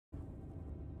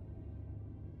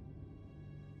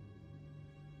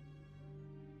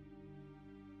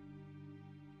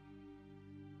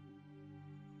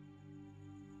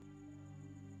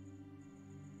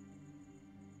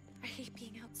hate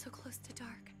being out so close to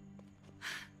dark.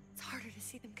 It's harder to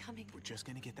see them coming. We're just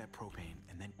gonna get that propane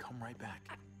and then come right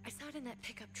back. I saw it in that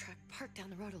pickup truck parked down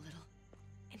the road a little,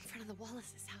 in front of the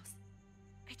Wallace's house.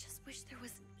 I just wish there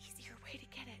was an easier way to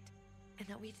get it, and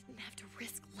that we didn't have to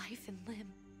risk life and limb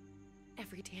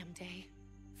every damn day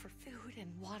for food and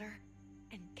water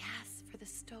and gas for the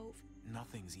stove.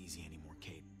 Nothing's easy anymore,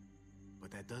 Kate.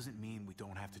 But that doesn't mean we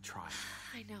don't have to try.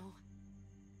 I know.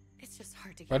 It's just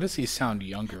hard to get. Why does he sound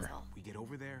younger? We get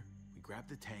over there, we grab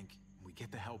the tank, and we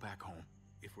get the hell back home.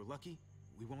 If we're lucky,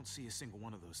 we won't see a single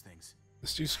one of those things.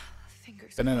 This dude's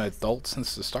Fingers been an crossed. adult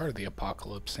since the start of the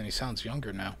apocalypse, and he sounds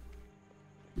younger now.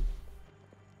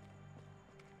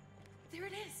 There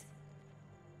it is.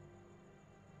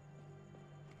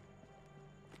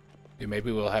 Yeah,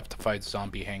 maybe we'll have to fight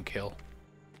zombie Hank Hill.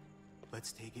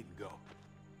 Let's take it and go.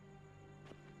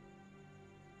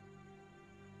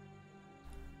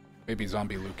 Maybe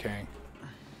zombie Liu Kang.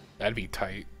 That'd be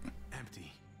tight.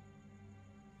 Empty.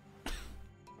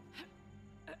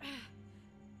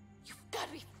 You've got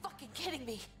to be fucking kidding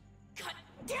me. God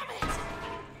damn it!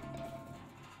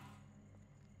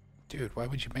 Dude, why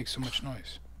would you make so much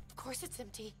noise? Of course it's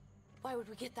empty. Why would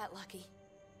we get that lucky?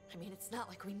 I mean, it's not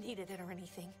like we needed it or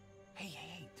anything.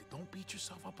 Hey, don't beat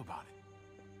yourself up about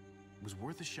it. It was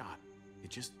worth a shot.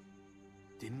 It just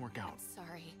didn't work out. I'm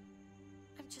sorry.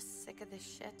 I'm just sick of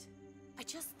this shit. I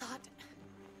just thought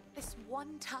this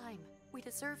one time we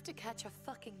deserve to catch a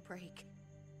fucking break.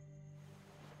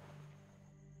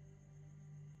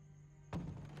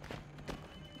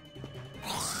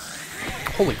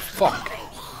 Holy fuck.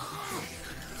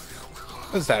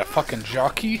 What is that, a fucking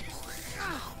jockey?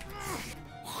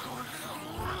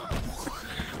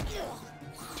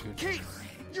 Dude, Kate,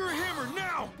 you're a hammer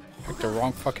now! picked the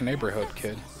wrong fucking neighborhood,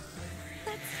 kid.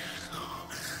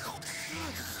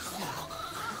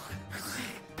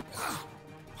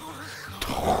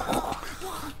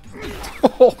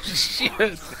 Oh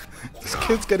shit! This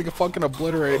kid's getting fucking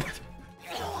obliterated.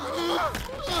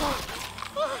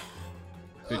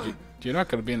 Dude, you're not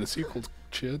gonna be in the sequel,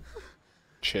 Chid.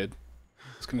 Chid.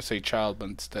 I was gonna say child, but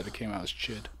instead it came out as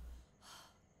Chid.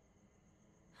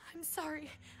 I'm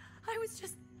sorry. I was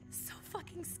just so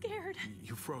fucking scared.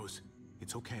 You froze.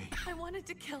 It's okay. I wanted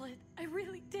to kill it. I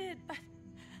really did, but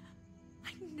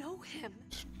I know him.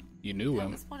 You knew That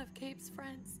him. was one of Gabe's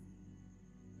friends.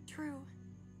 Drew.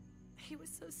 He was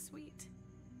so sweet.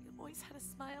 He always had a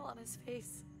smile on his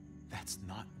face. That's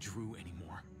not Drew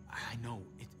anymore. I know,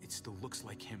 it still looks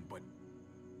like him, but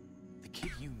the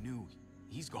kid you knew,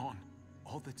 he's gone.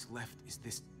 All that's left is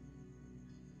this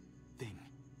thing.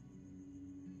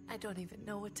 I don't even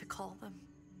know what to call them.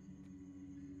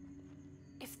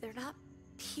 If they're not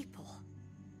people,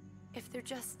 if they're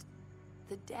just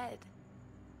the dead,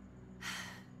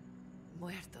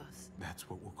 muertos. That's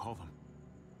what we'll call them.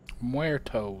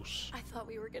 Muertos. I thought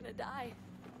we were gonna die.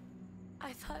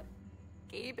 I thought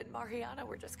Gabe and Mariana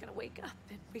were just gonna wake up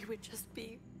and we would just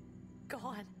be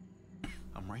gone.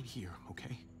 I'm right here,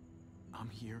 okay? I'm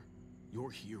here. You're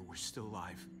here. We're still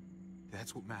alive.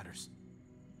 That's what matters.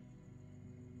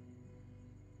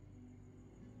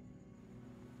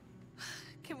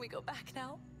 Can we go back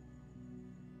now?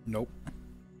 Nope.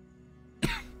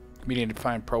 We need to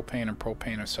find propane and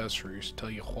propane accessories. Tell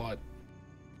you what.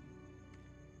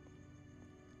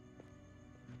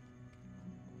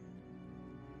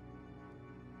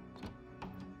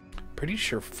 Pretty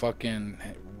sure fucking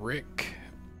Rick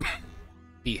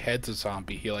beheads a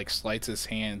zombie. He like slides his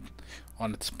hand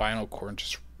on its spinal cord and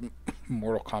just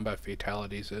Mortal Kombat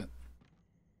fatalities it.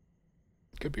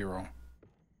 Could be wrong.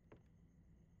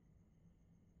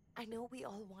 I know we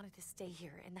all wanted to stay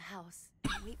here in the house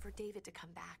and wait for David to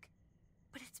come back.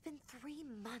 But it's been 3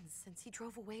 months since he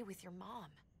drove away with your mom.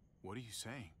 What are you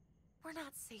saying? We're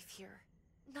not safe here.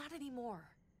 Not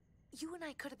anymore. You and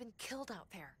I could have been killed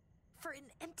out there. For an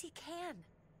empty can.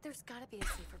 There's gotta be a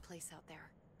safer place out there.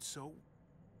 So,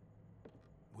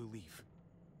 we'll leave.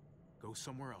 Go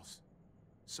somewhere else.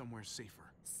 Somewhere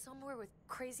safer. Somewhere with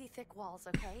crazy thick walls,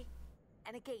 okay?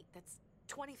 And a gate that's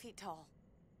 20 feet tall.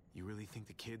 You really think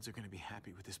the kids are gonna be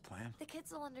happy with this plan? The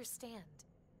kids will understand.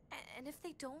 And if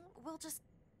they don't, we'll just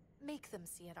make them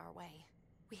see it our way.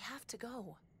 We have to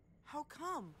go. How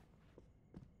come?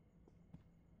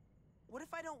 What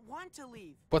if I don't want to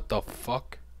leave? What the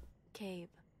fuck? Gabe.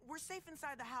 We're safe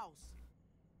inside the house.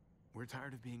 We're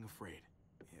tired of being afraid.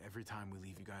 Every time we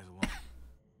leave you guys alone.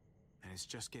 And it's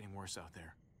just getting worse out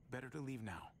there. Better to leave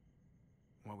now.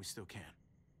 While we still can.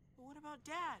 But what about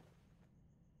Dad?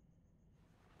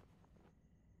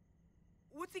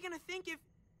 What's he gonna think if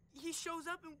he shows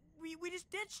up and we just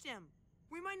ditched him?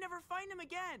 We might never find him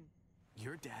again.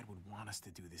 Your dad would want us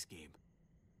to do this, Gabe.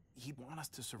 He'd want us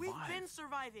to survive. We've been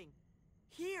surviving.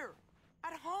 Here.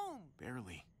 At home.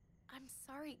 Barely. I'm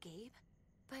sorry, Gabe,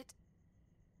 but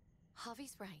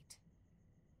Javi's right.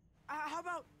 How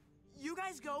about you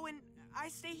guys go and I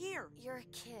stay here? You're a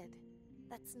kid.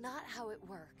 That's not how it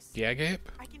works. Yeah, Gabe?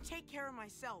 I can take care of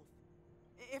myself.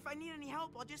 If I need any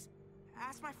help, I'll just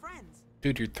ask my friends.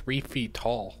 Dude, you're 3 feet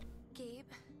tall. Gabe,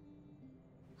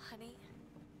 honey,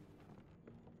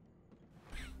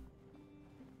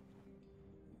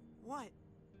 What?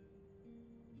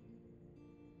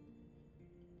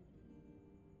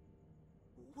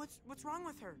 What's wrong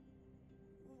with her?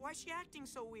 Why's she acting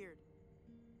so weird?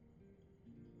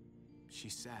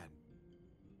 She's sad.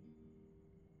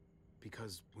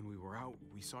 Because when we were out,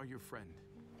 we saw your friend,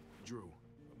 Drew.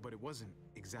 But it wasn't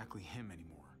exactly him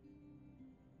anymore.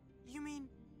 You mean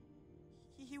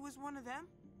he was one of them?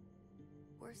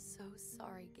 we're so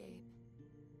sorry, Gabe.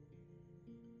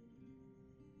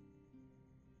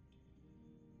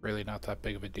 Really not that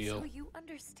big of a deal. So you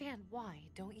understand why,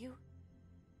 don't you?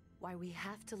 Why we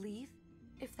have to leave?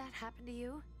 If that happened to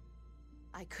you,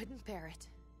 I couldn't bear it.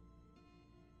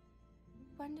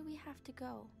 When do we have to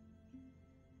go?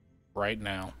 Right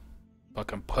now.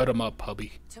 Fucking put him up,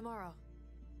 hubby. Tomorrow,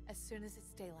 as soon as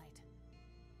it's daylight.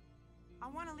 I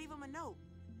want to leave him a note.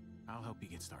 I'll help you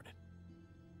get started.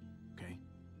 Okay?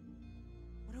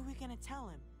 What are we gonna tell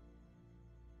him?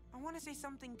 I want to say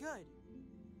something good.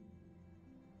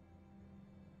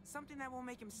 Something that won't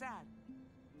make him sad.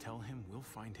 Tell him we'll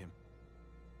find him.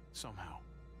 Somehow.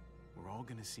 We're all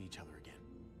gonna see each other again.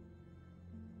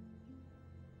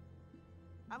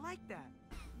 I like that.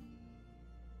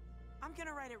 I'm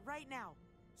gonna write it right now,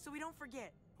 so we don't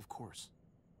forget. Of course.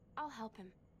 I'll help him.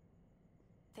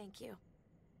 Thank you.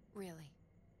 Really.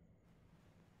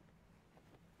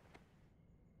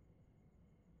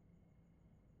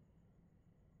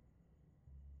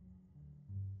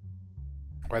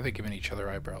 Why are they giving each other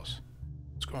eyebrows?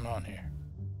 What's going on here?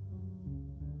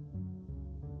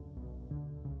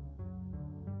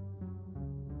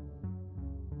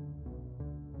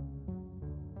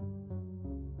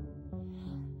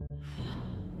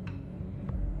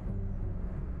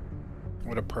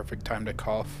 What a perfect time to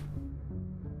cough.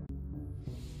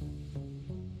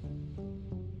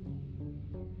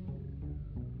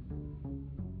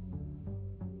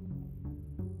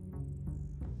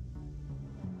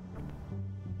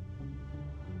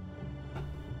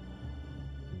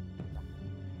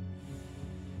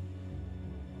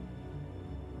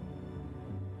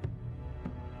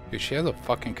 Dude, she has a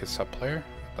fucking cassette player?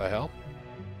 What the hell?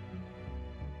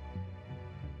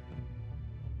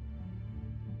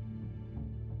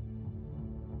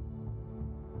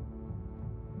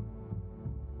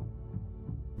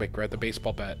 Like, grab the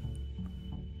baseball bat.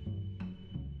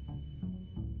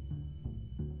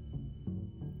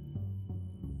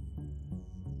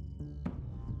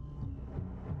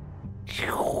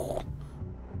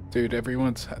 Dude,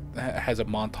 everyone's has a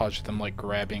montage of them like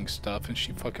grabbing stuff, and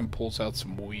she fucking pulls out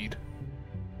some weed.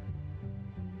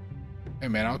 Hey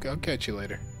man, I'll catch you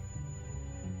later.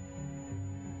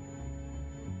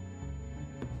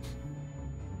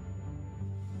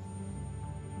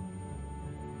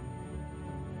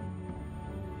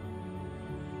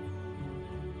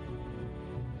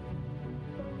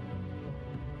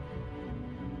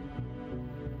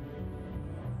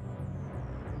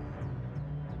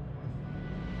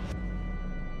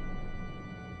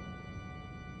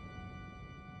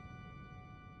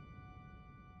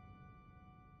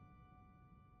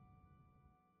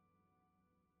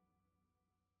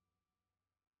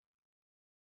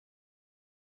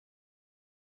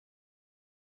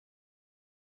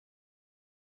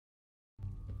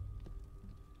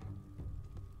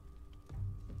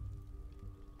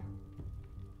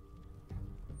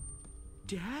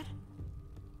 Dad?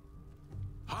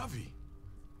 Javi!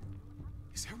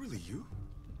 Is that really you?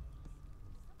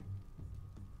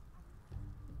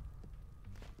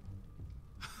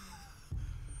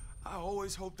 I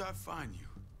always hoped I'd find you.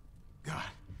 God,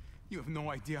 you have no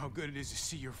idea how good it is to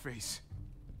see your face.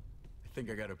 I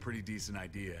think I got a pretty decent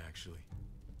idea, actually.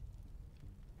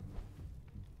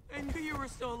 I knew you were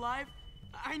still alive.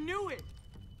 I knew it.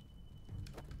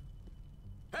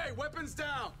 Hey, weapons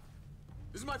down!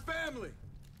 This is my family!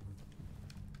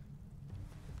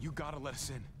 You gotta let us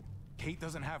in. Kate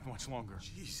doesn't have much longer.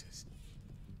 Jesus.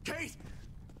 Kate!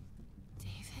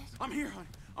 David? I'm here, honey.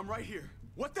 I'm right here.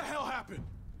 What the hell happened?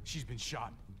 She's been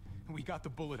shot. And we got the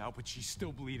bullet out, but she's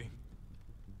still bleeding.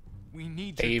 We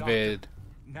need your David. doctor.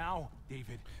 Now,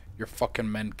 David. Your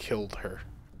fucking men killed her.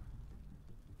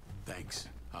 Thanks,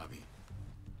 Javi,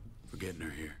 for getting her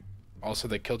here. Also,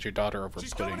 they killed your daughter over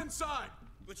She's pudding. coming inside.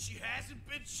 But she hasn't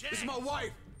been checked. This is my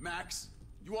wife, Max.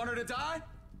 You want her to die?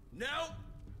 No,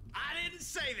 I didn't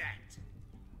say that.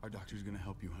 Our doctor's gonna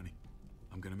help you, honey.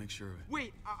 I'm gonna make sure of it.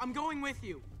 Wait, I'm going with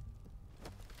you.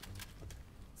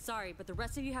 Sorry, but the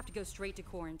rest of you have to go straight to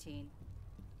quarantine.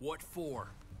 What for?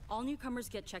 All newcomers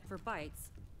get checked for bites,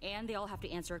 and they all have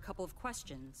to answer a couple of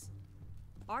questions.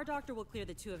 Our doctor will clear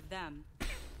the two of them,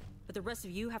 but the rest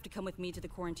of you have to come with me to the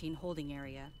quarantine holding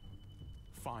area.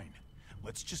 Fine.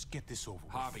 Let's just get this over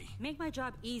with. Javi. Make my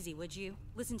job easy, would you?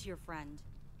 Listen to your friend.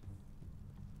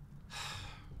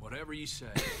 Whatever you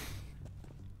say.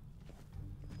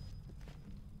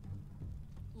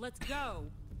 Let's go.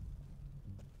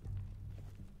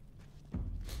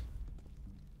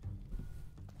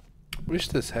 Wish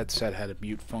this headset had a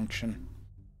mute function.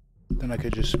 Then I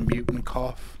could just mute and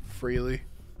cough freely.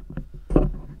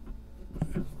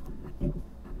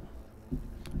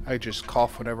 I just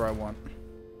cough whenever I want.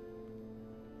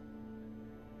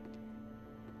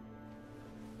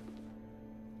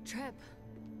 Trip.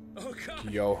 Oh God.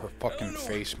 Yo, her fucking Eleanor!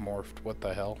 face morphed. What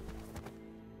the hell?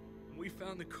 When we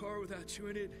found the car without you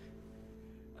in it,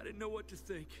 I didn't know what to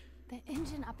think. The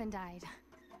engine up and died.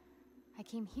 I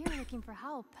came here looking for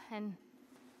help, and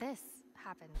this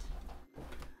happened.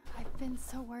 I've been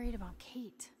so worried about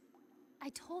Kate. I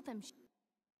told them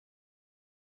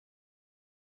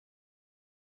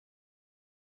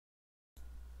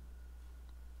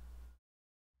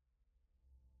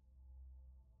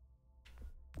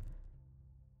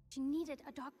she needed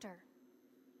a doctor.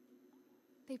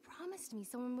 They promised me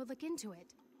someone would look into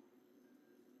it.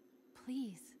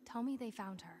 Please, tell me they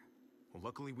found her. Well,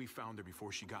 luckily we found her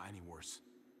before she got any worse.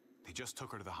 They just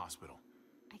took her to the hospital.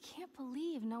 I can't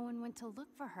believe no one went to look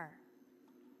for her.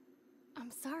 I'm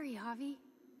sorry, Javi.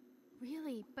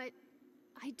 Really, but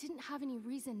I didn't have any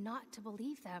reason not to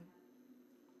believe them.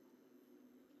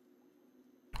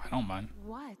 I don't mind.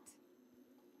 What?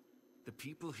 The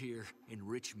people here in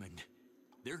Richmond,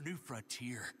 their new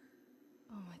frontier.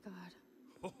 Oh my god.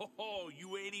 Oh,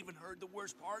 you ain't even heard the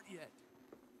worst part yet.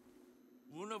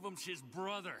 One of them's his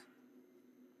brother.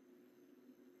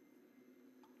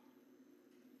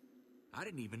 I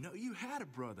didn't even know you had a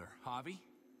brother, Javi.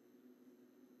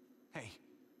 Hey,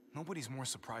 nobody's more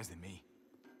surprised than me.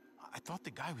 I thought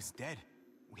the guy was dead.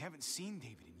 We haven't seen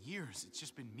David in years. It's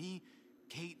just been me,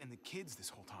 Kate, and the kids this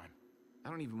whole time. I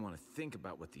don't even want to think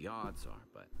about what the odds are,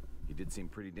 but he did seem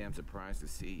pretty damn surprised to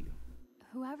see you.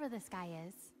 Whoever this guy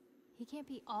is, he can't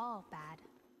be all bad,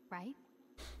 right?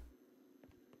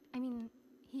 I mean,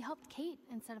 he helped Kate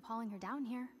instead of hauling her down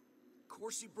here. Of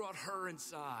course he brought her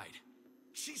inside.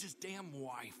 She's his damn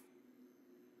wife.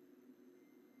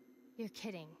 You're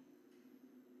kidding.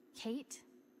 Kate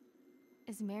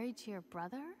is married to your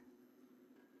brother?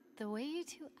 The way you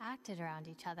two acted around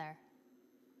each other.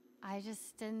 I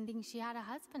just didn't think she had a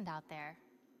husband out there,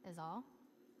 is all.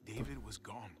 David was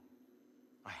gone.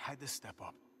 I had to step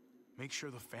up. Make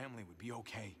sure the family would be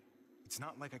okay. It's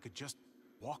not like I could just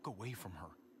walk away from her.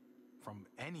 From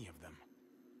any of them.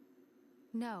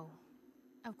 No,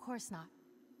 of course not.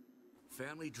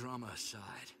 Family drama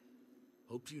aside,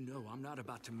 hope you know I'm not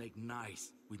about to make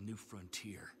nice with New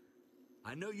Frontier.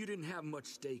 I know you didn't have much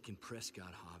stake in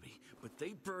Prescott, Javi, but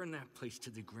they burned that place to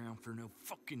the ground for no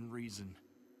fucking reason.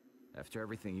 After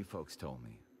everything you folks told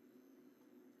me,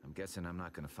 I'm guessing I'm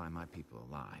not gonna find my people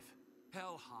alive.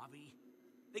 Hell, Javi.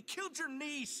 They killed your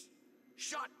niece!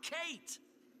 Shot Kate!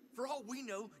 For all we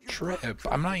know, your brother Trip,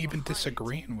 I'm not drove even behind.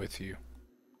 disagreeing with you.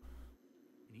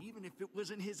 And even if it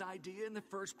wasn't his idea in the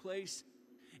first place,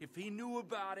 if he knew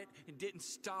about it and didn't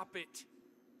stop it,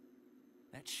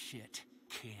 that shit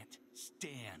can't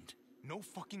stand. No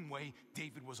fucking way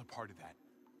David was a part of that.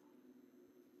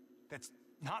 That's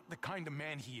not the kind of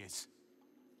man he is.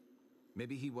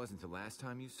 Maybe he wasn't the last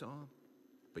time you saw him,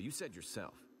 but you said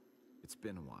yourself, it's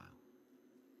been a while.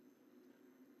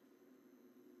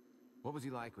 What was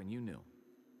he like when you knew him?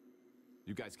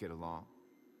 You guys get along?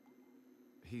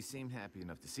 He seemed happy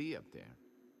enough to see you up there.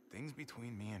 Things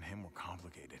between me and him were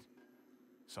complicated.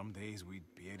 Some days we'd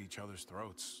be at each other's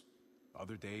throats.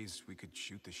 Other days we could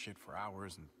shoot the shit for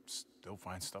hours and still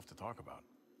find stuff to talk about.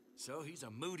 So he's a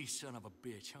moody son of a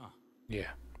bitch, huh? Yeah,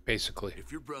 basically.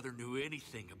 If your brother knew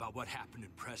anything about what happened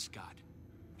in Prescott,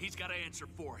 he's got to answer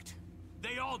for it.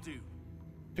 They all do.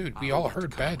 Dude, we I'll all let the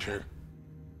heard Badger. comrade.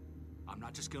 I'm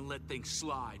not just gonna let things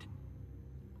slide.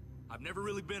 I've never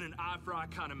really been an eye-for-eye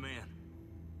kind of man.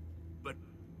 But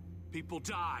people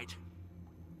died.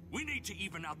 We need to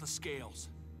even out the scales.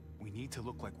 We need to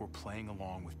look like we're playing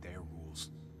along with their rules.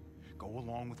 Go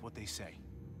along with what they say.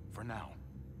 For now.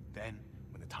 Then,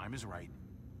 when the time is right,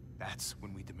 that's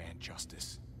when we demand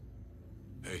justice.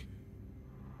 Hey.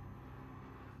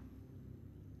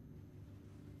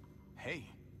 Hey.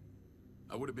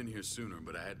 I would have been here sooner,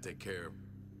 but I had to take care of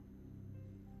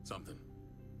something.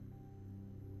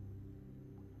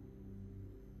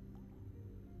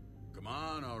 Come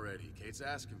on already. Kate's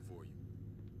asking for you.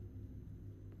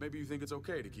 Maybe you think it's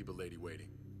okay to keep a lady waiting.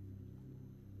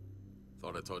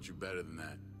 Thought I taught you better than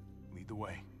that. Lead the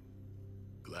way.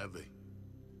 Gladly.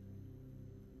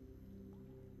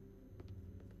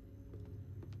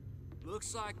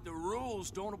 Looks like the rules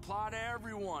don't apply to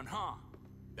everyone, huh?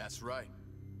 That's right.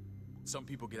 Some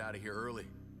people get out of here early.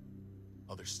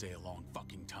 Others stay a long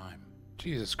fucking time.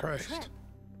 Jesus Christ. Trip,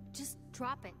 just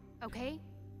drop it, okay?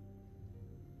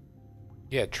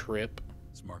 Yeah, Trip.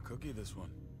 Smart cookie, this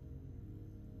one.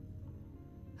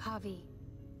 Javi,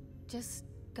 just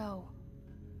go.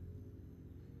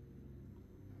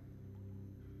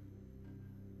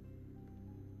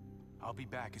 I'll be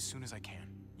back as soon as I can.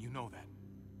 You know that.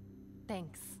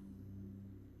 Thanks.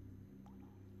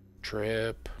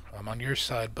 Trip, I'm on your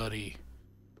side, buddy.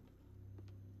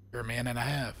 You're a man and a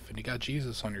half, and you got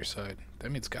Jesus on your side.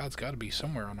 That means God's got to be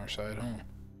somewhere on our side, huh?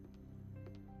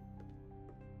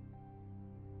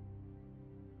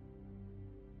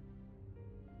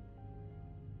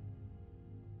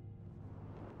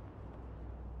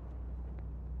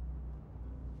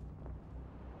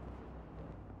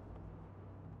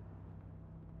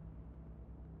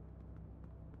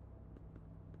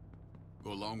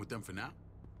 Go along with them for now?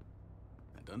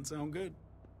 That doesn't sound good.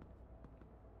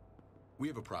 We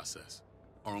have a process,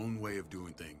 our own way of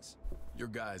doing things. Your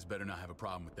guys better not have a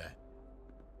problem with that.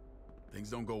 Things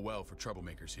don't go well for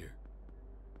troublemakers here.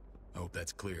 I hope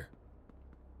that's clear.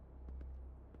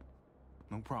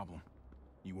 No problem.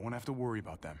 You won't have to worry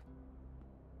about them.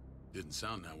 Didn't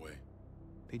sound that way.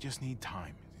 They just need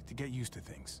time to get used to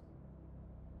things.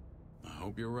 I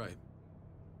hope you're right.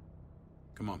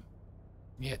 Come on.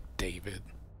 Yeah, David.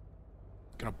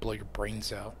 Gonna blow your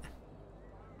brains out.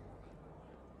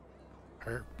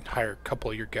 Hire a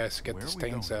couple of your guys to get Where the are we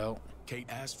stains going? out. Kate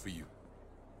asked for you.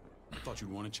 I thought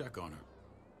you'd want to check on her.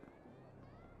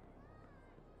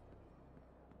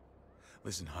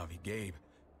 Listen, Javi, Gabe,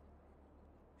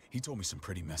 he told me some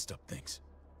pretty messed up things.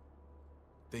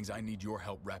 Things I need your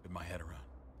help wrapping my head around.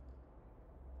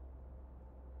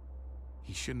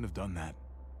 He shouldn't have done that.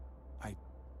 I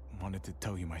wanted to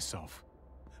tell you myself.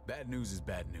 Bad news is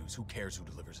bad news. Who cares who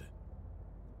delivers it?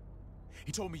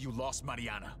 He told me you lost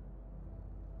Mariana.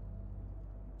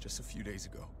 Just a few days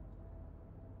ago.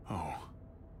 Oh.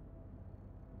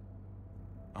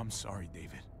 I'm sorry,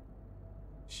 David.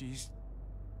 She's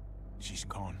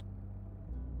gone.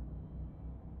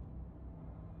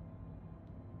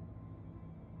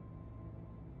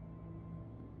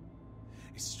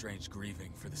 It's strange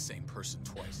grieving for the same person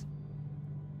twice.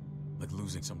 Like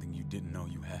losing something you didn't know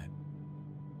you had.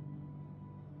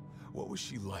 What was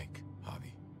she like,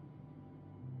 Javi?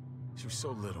 She was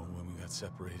so little when we got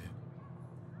separated.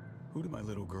 Who did my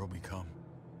little girl become?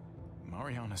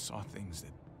 Mariana saw things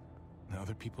that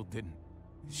other people didn't.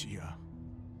 She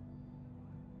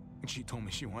told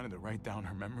me she wanted to write down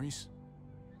her memories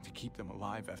to keep them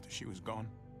alive after she was gone.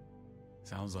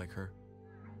 Sounds like her.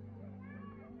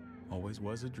 Always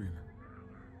was a dreamer.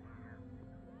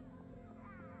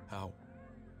 How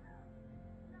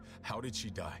did she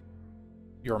die?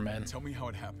 Your men. Tell me how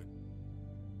it happened.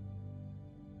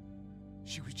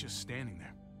 She was just standing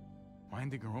there,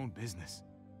 minding her own business.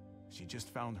 She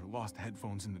just found her lost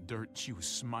headphones in the dirt. She was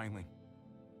smiling.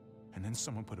 And then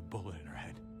someone put a bullet in her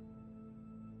head.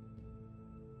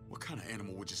 What kind of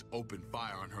animal would just open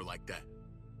fire on her like that?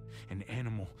 An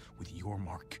animal with your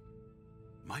mark.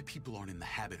 My people aren't in the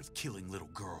habit of killing little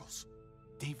girls.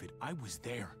 David, I was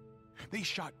there. They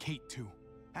shot Kate too.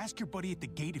 Ask your buddy at the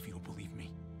gate if you don't believe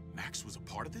me. Max was a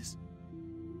part of this?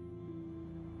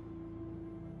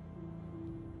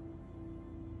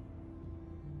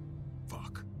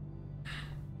 Fuck.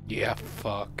 Yeah,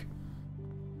 fuck.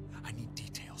 I need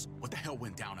details. What the hell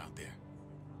went down out there?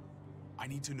 I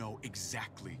need to know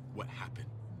exactly what happened.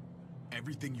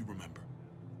 Everything you remember.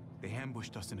 They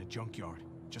ambushed us in a junkyard.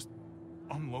 Just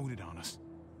unloaded on us.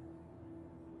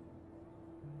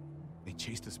 They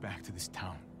chased us back to this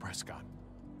town, Prescott.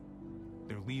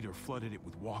 Their leader flooded it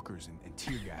with walkers and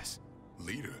tear gas.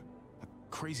 Leader? A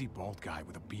crazy bald guy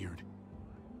with a beard.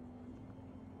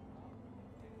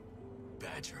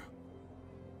 Badger,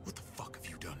 what the fuck have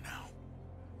you done now?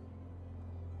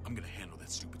 I'm gonna handle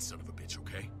that stupid son of a bitch,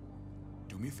 okay?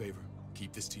 Do me a favor,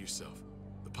 keep this to yourself.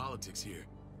 The politics here,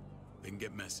 they can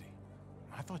get messy.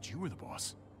 I thought you were the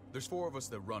boss. There's 4 of us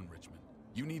that run Richmond.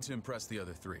 You need to impress the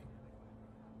other 3.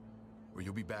 Or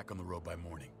you'll be back on the road by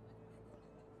morning.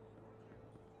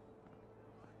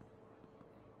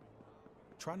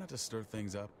 try not to stir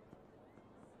things up.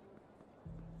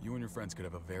 You and your friends could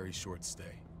have a very short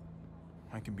stay.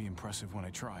 I can be impressive when I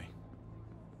try.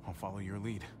 I'll follow your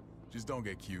lead. Just don't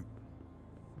get cute.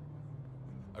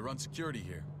 I run security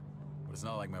here, but it's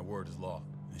not like my word is law.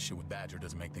 And this shit with Badger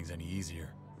doesn't make things any easier.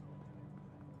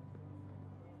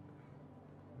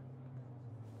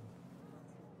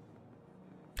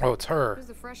 Oh, it's her. Who's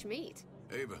the fresh meat?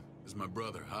 Ava, this is my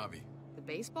brother, Javi. The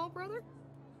baseball brother?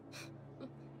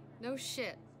 No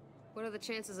shit. What are the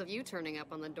chances of you turning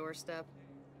up on the doorstep?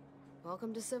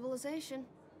 Welcome to civilization.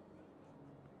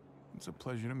 It's a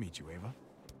pleasure to meet you, Ava.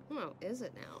 Oh, is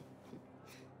it now?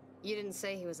 You didn't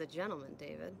say he was a gentleman,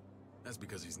 David. That's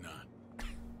because he's not.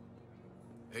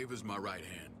 Ava's my right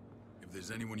hand. If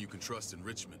there's anyone you can trust in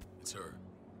Richmond, it's her.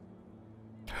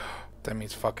 That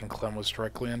means fucking Clem was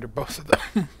directly under both of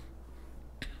them.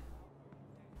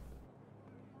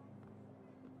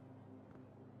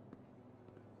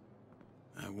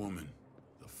 That woman,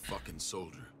 the fucking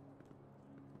soldier.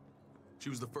 She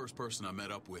was the first person I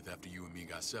met up with after you and me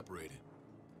got separated.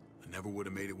 I never would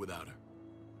have made it without her.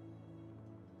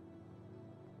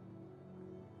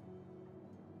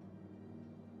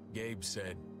 Gabe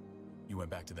said you went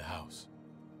back to the house.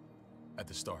 At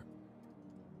the start.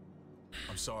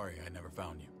 I'm sorry I never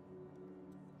found you.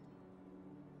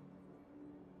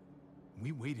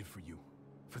 We waited for you.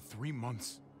 For 3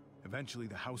 months. Eventually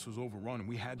the house was overrun and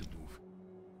we had to move.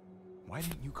 Why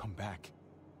didn't you come back?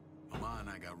 Mama and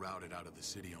I got routed out of the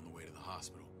city on the way to the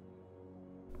hospital.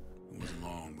 It wasn't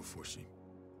long before she...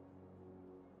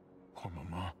 Poor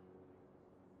Mama.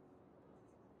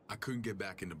 I couldn't get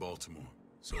back into Baltimore,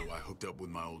 so I hooked up with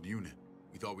my old unit.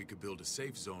 We thought we could build a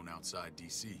safe zone outside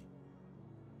D.C.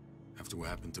 After what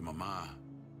happened to Mama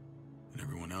and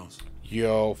everyone else.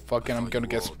 Yo, fucking, I'm gonna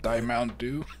get some Diet Mountain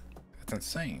Dew. That's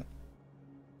insane.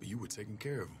 But you were taking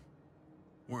care of him,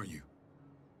 weren't you?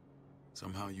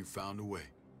 Somehow you found a way.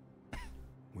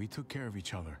 We took care of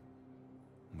each other.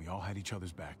 We all had each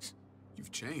other's backs.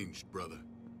 You've changed, brother.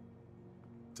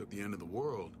 Took the end of the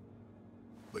world,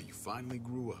 but you finally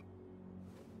grew up.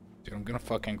 Dude, I'm gonna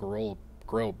fucking grow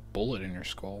a bullet in your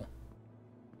skull.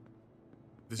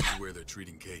 This is where they're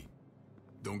treating Kate.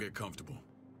 Don't get comfortable.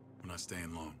 We're not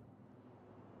staying long.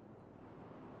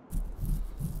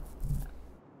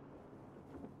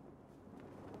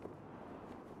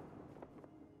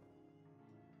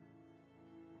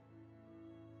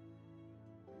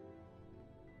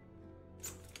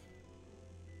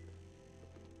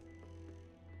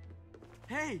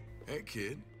 Hey! Hey,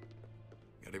 kid.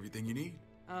 Got everything you need?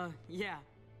 Yeah.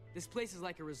 This place is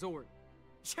like a resort.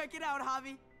 Check it out,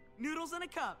 Javi. Noodles in a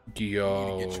cup. Yo. I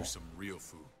need to get you some real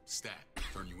food. Stat.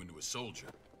 Turn you into a soldier.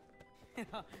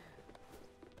 Javi,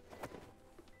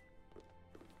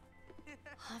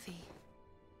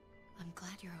 I'm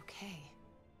glad you're okay.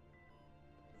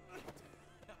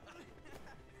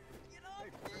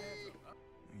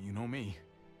 You know me.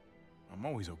 I'm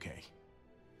always okay.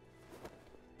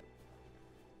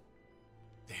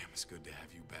 Damn, it's good to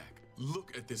have you back.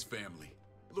 Look at this family.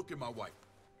 Look at my wife.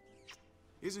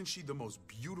 Isn't she the most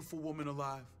beautiful woman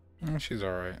alive? She's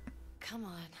alright. Come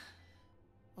on.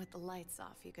 With the lights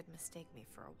off, you could mistake me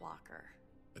for a walker.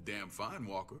 A damn fine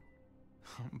walker.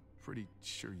 I'm pretty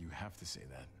sure you have to say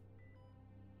that.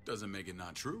 Doesn't make it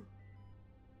not true.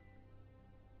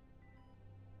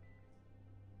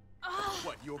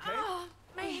 What, you okay?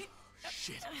 My...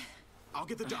 Shit. I'll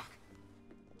get the doc.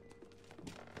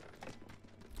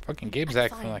 Fucking Gabe's I'm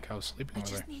acting fine. like I was sleeping I with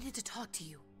just her. needed to talk to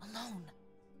you, alone.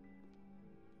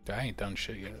 I ain't done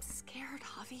shit yet. I'm scared,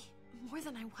 Javi. More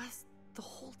than I was the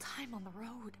whole time on the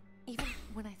road. Even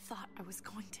when I thought I was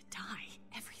going to die,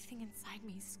 everything inside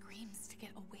me screams to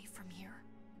get away from here.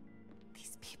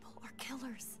 These people are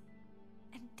killers.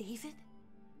 And David?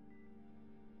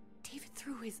 David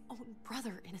threw his own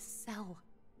brother in a cell.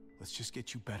 Let's just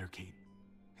get you better, Kate.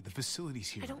 The facility's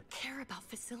here. I don't care about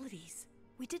facilities.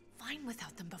 We did fine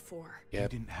without them before. You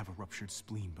didn't have a ruptured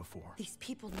spleen before. These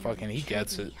people nearly Fucking he killed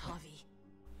gets me, it. Javi.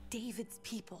 David's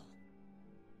people.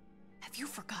 Have you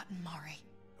forgotten, Mari?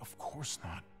 Of course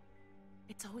not.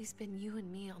 It's always been you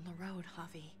and me on the road,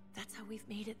 Javi. That's how we've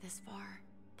made it this far.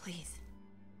 Please,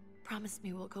 promise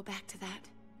me we'll go back to that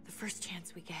the first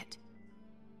chance we get.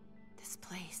 This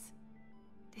place,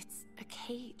 it's a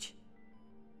cage.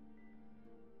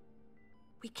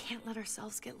 We can't let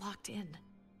ourselves get locked in.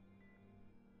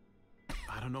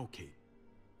 I don't know, Kate.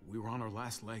 We were on our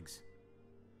last legs.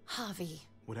 Javi,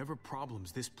 Whatever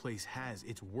problems this place has,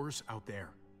 it's worse out there.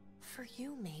 for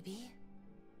you maybe.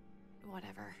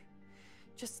 Whatever.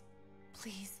 Just,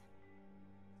 please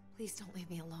don't leave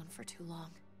me alone for too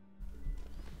long.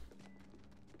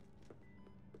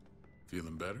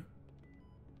 Feeling better?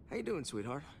 How you doing,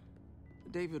 sweetheart?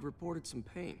 David reported some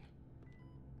pain.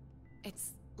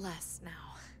 It's less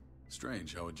now.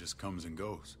 Strange how it just comes and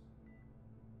goes.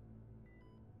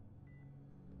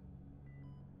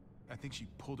 I think she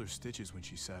pulled her stitches when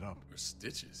she sat up. Her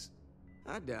stitches?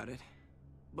 I doubt it.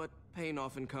 But pain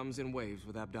often comes in waves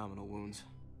with abdominal wounds.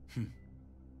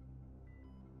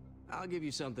 I'll give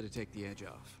you something to take the edge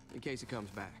off, in case it comes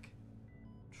back.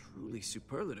 Truly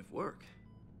superlative work.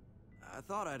 I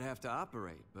thought I'd have to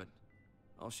operate, but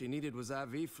all she needed was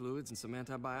IV fluids and some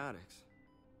antibiotics.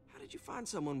 How did you find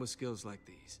someone with skills like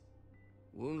these?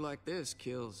 A wound like this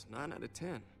kills 9 out of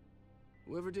 10.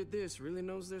 Whoever did this really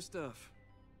knows their stuff.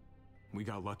 We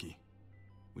got lucky.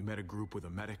 We met a group with a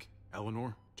medic,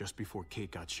 Eleanor, just before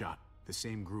Kate got shot. The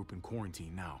same group in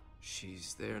quarantine now.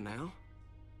 She's there now?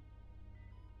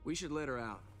 We should let her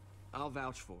out. I'll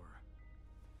vouch for her.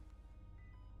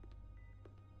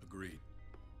 Agreed.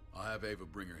 I'll have Ava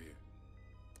bring her here.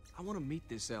 I want to meet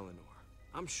this Eleanor.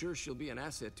 I'm sure she'll be an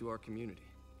asset to our community.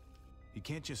 You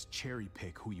can't just cherry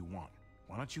pick who you want.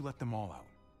 Why don't you let them all out?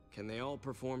 Can they all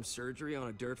perform surgery on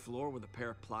a dirt floor with a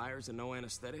pair of pliers and no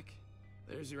anesthetic?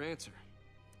 There's your answer.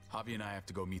 Javi and I have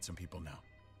to go meet some people now.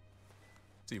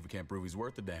 See if we can't prove he's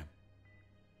worth the damn.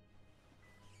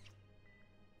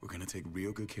 We're gonna take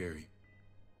real good care of you.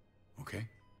 Okay?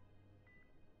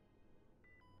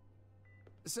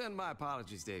 Send my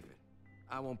apologies, David.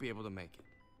 I won't be able to make it.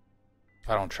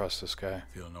 I don't trust this guy.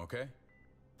 Feeling okay?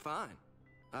 Fine.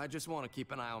 I just want to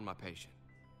keep an eye on my patient.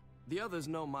 The others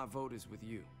know my vote is with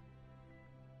you.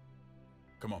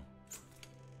 Come on.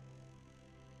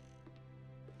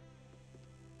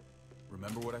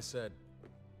 Remember what I said.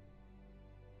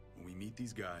 When we meet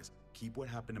these guys, keep what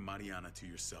happened to Mariana to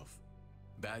yourself.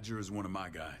 Badger is one of my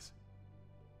guys,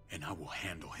 and I will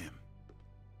handle him.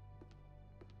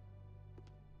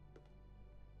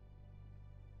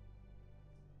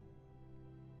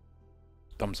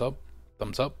 Thumbs up?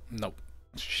 Thumbs up? Nope.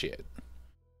 Shit.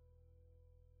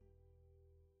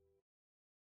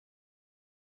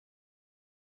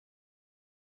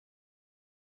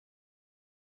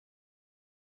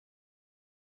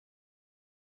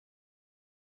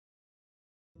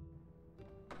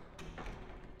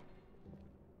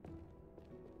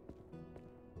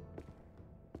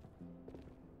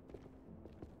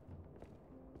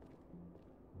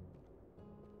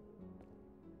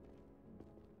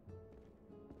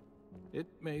 It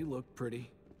may look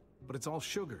pretty, but it's all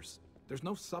sugars. There's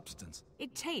no substance.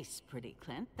 It tastes pretty,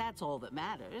 Clint. That's all that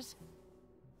matters.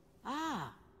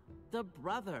 Ah, the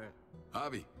brother.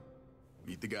 Javi,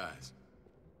 meet the guys.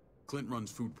 Clint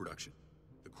runs food production.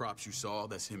 The crops you saw,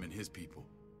 that's him and his people.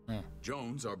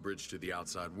 Jones, our bridge to the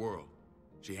outside world.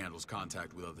 She handles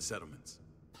contact with other settlements.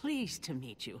 Pleased to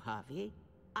meet you, Javi.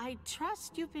 I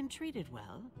trust you've been treated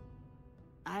well.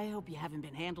 I hope you haven't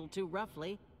been handled too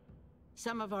roughly.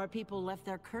 Some of our people left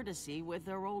their courtesy with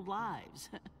their old lives.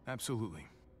 Absolutely.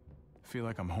 Feel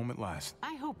like I'm home at last.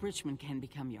 I hope Richmond can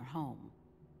become your home.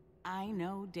 I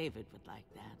know David would like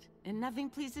that, and nothing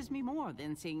pleases me more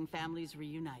than seeing families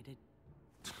reunited.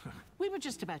 We were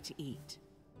just about to eat.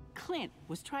 Clint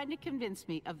was trying to convince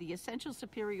me of the essential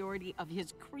superiority of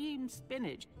his cream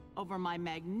spinach over my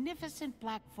magnificent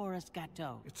Black Forest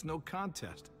gâteau. It's no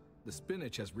contest. The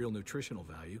spinach has real nutritional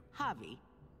value. Javi,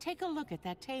 take a look at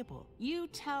that table. You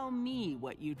tell me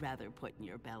what you'd rather put in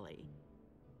your belly.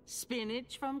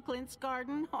 Spinach from Clint's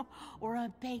garden, or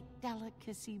a baked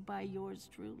delicacy by yours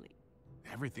truly?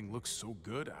 Everything looks so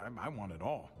good, I want it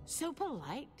all. So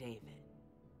polite, David.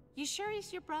 You sure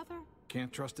he's your brother?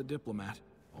 Can't trust a diplomat.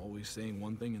 Always saying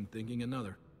one thing and thinking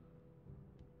another.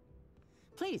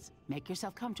 Please, make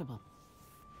yourself comfortable.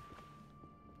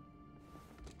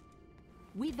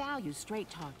 We value straight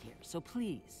talk here, so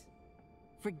please,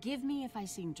 forgive me if I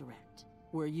seem direct.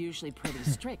 We're usually pretty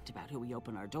strict about who we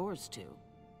open our doors to.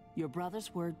 Your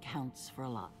brother's word counts for a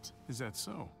lot. Is that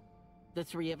so? The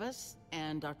three of us,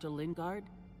 and Dr. Lingard,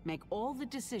 make all the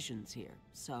decisions here,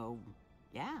 so,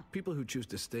 yeah. People who choose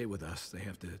to stay with us, they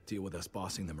have to deal with us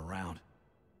bossing them around.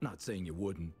 Not saying you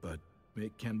wouldn't, but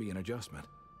it can be an adjustment.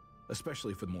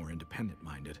 Especially for the more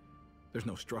independent-minded. There's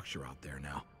no structure out there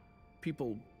now.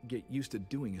 People get used to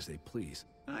doing as they please.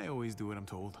 I always do what I'm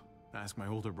told. Ask my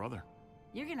older brother.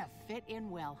 You're gonna fit in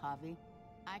well, Javi.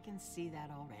 I can see that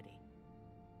already.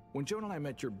 When Joan and I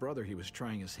met your brother, he was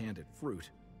trying his hand at fruit.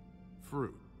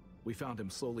 Fruit? We found him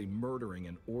slowly murdering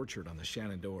an orchard on the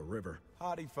Shenandoah River.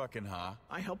 Howdy fucking ha.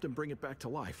 I helped him bring it back to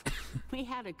life. We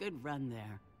had a good run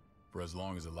there. For as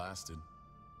long as it lasted.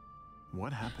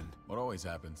 What happened? What always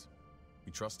happens.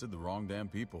 We trusted the wrong damn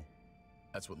people.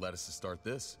 That's what led us to start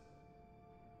this.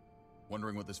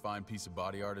 Wondering what this fine piece of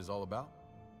body art is all about?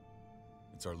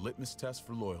 It's our litmus test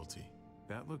for loyalty.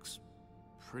 That looks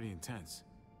pretty intense.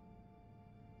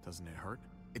 Doesn't it hurt?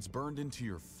 It's burned into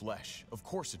your flesh. Of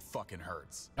course it fucking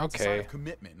hurts. Okay. It's a sign of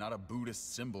commitment, not a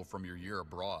Buddhist symbol from your year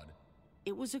abroad.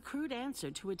 It was a crude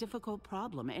answer to a difficult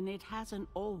problem, and it hasn't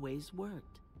always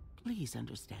worked. Please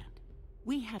understand.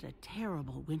 We had a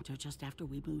terrible winter just after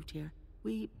we moved here.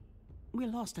 We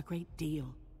lost a great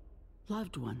deal.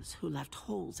 Loved ones who left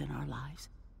holes in our lives.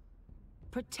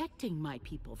 Protecting my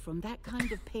people from that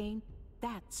kind of pain,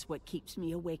 that's what keeps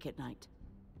me awake at night.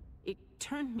 It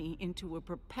turned me into a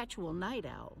perpetual night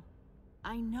owl.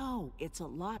 I know it's a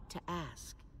lot to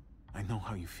ask. I know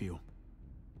how you feel.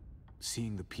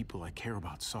 Seeing the people I care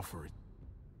about suffer,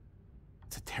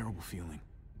 it's a terrible feeling.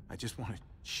 I just want to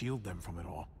shield them from it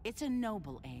all. It's a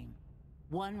noble aim.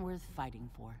 One worth fighting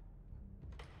for.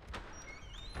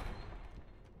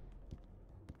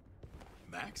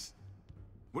 Max?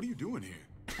 What are you doing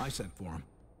here? I sent for him.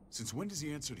 Since when does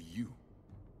he answer to you?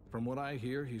 From what I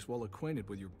hear, he's well acquainted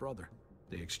with your brother.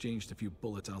 They exchanged a few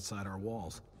bullets outside our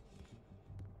walls.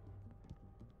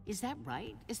 Is that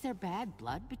right? Is there bad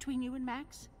blood between you and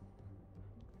Max?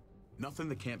 Nothing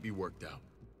that can't be worked out.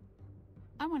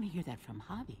 I want to hear that from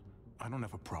Javi. I don't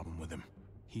have a problem with him.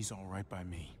 He's all right by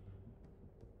me.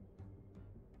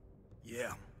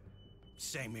 Yeah,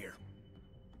 same here.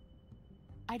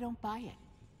 I don't buy it.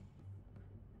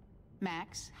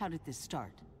 Max, how did this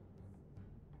start?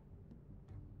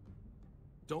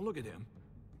 Don't look at him.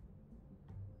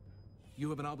 You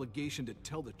have an obligation to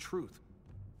tell the truth.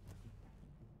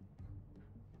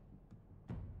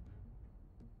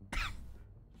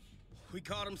 We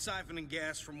caught him siphoning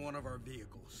gas from one of our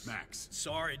vehicles. Max.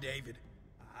 Sorry, David.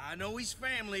 I know he's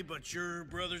family, but your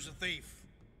brother's a thief.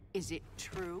 Is it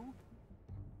true?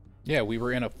 Yeah, we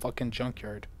were in a fucking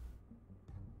junkyard.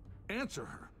 Answer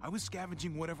her. I was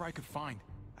scavenging whatever I could find.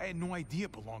 I had no idea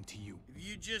it belonged to you. If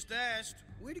you just asked,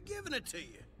 we'd have given it to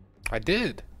you. I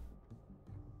did.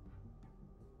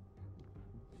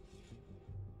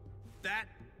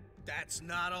 That's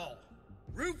not all.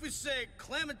 Rufus said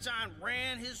Clementine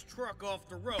ran his truck off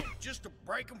the road just to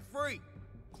break him free.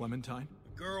 Clementine?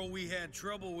 The girl we had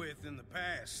trouble with in the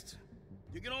past.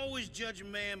 You can always judge a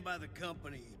man by the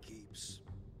company he keeps.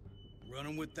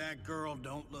 Running with that girl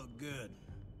don't look good.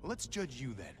 Well, let's judge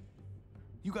you then.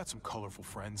 You got some colorful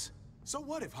friends. So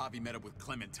what if Javi met up with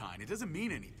Clementine? It doesn't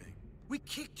mean anything. We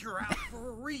kicked her out for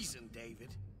a reason, David.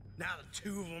 Now the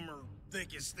two of them are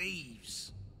thick as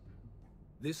thieves.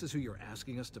 This is who you're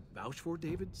asking us to vouch for,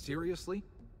 David? Seriously?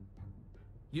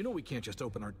 You know we can't just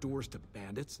open our doors to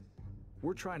bandits.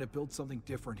 We're trying to build something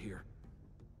different here.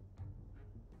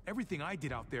 Everything I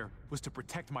did out there was to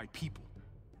protect my people.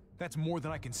 That's more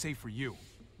than I can say for you.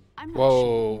 I'm not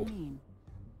sure what you mean.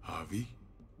 Javi?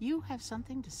 You have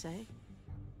something to say?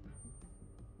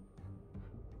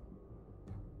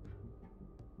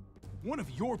 One of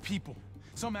your people,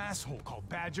 some asshole called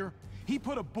Badger, he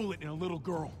put a bullet in a little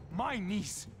girl, my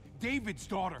niece, David's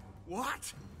daughter.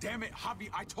 What? Damn it, Javi,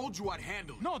 I told you I'd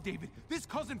handle it. No, David, this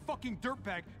cousin fucking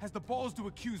dirtbag has the balls to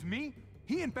accuse me?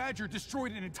 He and Badger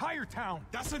destroyed an entire town.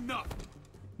 That's enough!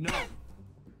 No.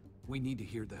 We need to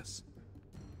hear this.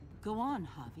 Go on,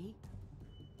 Javi.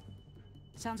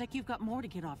 Sounds like you've got more to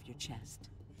get off your chest.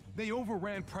 They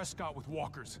overran Prescott with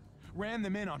walkers, ran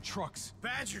them in on trucks.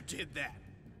 Badger did that,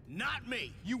 not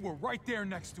me. You were right there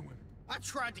next to him. I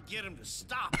tried to get him to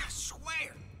stop, I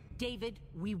swear. David,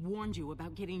 we warned you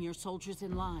about getting your soldiers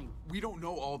in line. We don't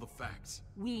know all the facts.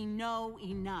 We know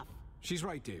enough. She's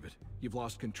right, David. You've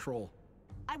lost control.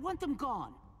 I want them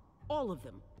gone. All of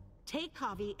them. Take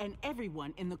Javi and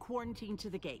everyone in the quarantine to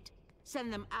the gate.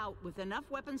 Send them out with enough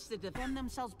weapons to defend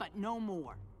themselves, but no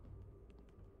more.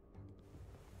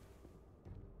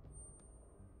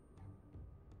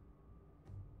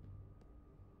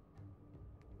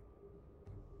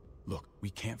 Look, we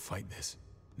can't fight this.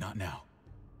 Not now.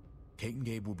 Kate and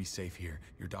Gabe will be safe here,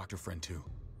 your doctor friend too.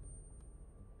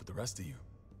 But the rest of you,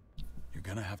 you're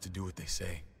gonna have to do what they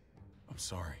say. I'm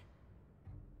sorry.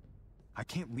 I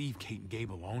can't leave Kate and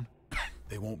Gabe alone.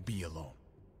 They won't be alone.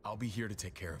 I'll be here to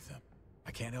take care of them.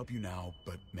 I can't help you now,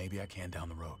 but maybe I can down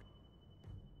the road.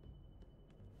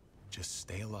 Just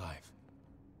stay alive,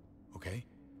 okay?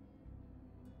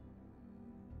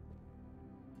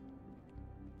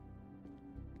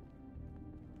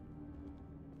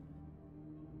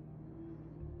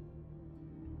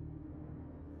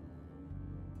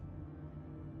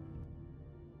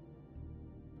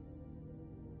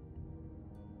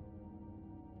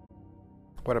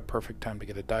 What a perfect time to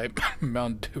get a Diet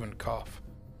Mountain Dew and cough.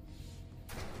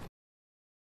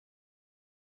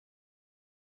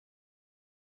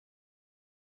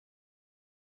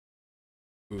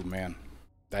 Ooh, man.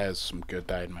 That is some good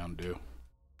Diet Mountain Dew.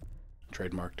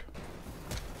 Trademarked.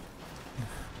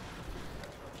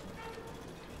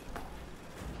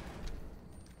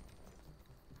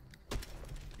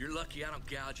 You're lucky I don't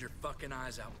gouge your fucking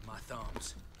eyes out with my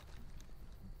thumbs.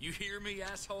 You hear me,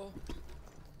 asshole?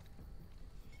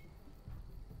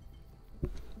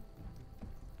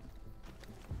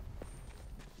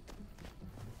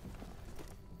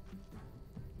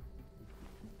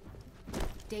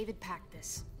 David packed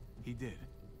this. He did.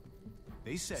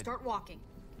 They said... Start walking.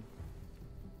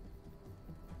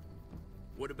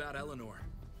 What about Eleanor?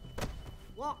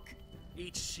 Walk.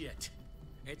 Eat shit.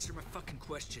 Answer my fucking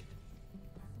question.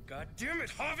 God damn it,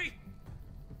 Harvey!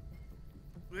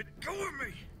 Let go of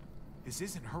me! This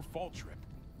isn't her fault, Trip.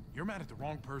 You're mad at the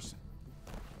wrong person.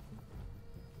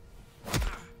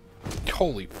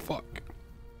 Holy fuck.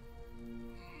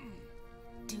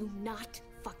 Do not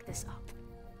fuck this up.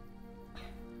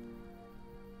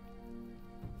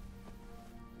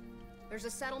 There's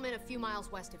a settlement a few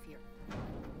miles west of here.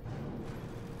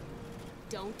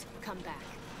 Don't come back.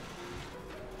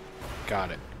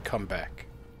 Got it. Come back.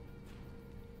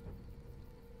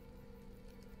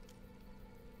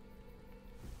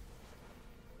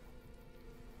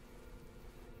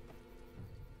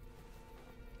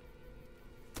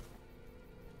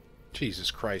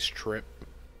 Jesus Christ, Trip.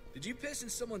 Did you piss in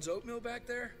someone's oatmeal back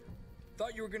there?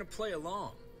 Thought you were gonna play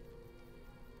along.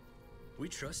 We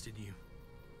trusted you.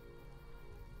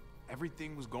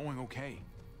 Everything was going okay.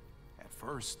 At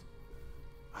first.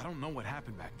 I don't know what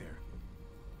happened back there.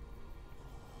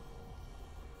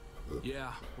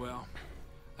 Yeah, well,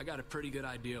 I got a pretty good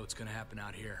idea what's gonna happen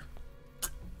out here.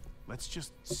 Let's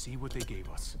just see what they gave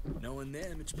us. Knowing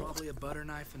them, it's probably a butter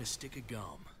knife and a stick of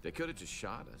gum. They could have just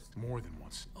shot us. More than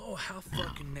once. Oh, how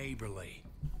fucking neighborly.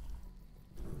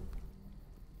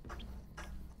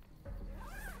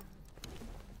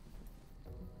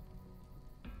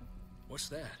 What's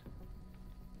that?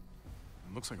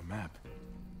 It looks like a map.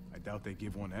 I doubt they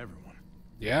give one to everyone.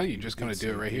 Yeah, you just gonna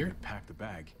do it right here? Pack the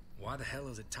bag. Why the hell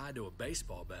is it tied to a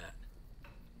baseball bat?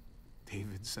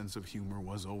 David's sense of humor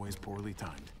was always poorly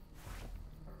timed.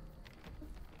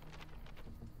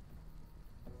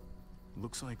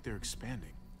 Looks like they're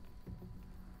expanding.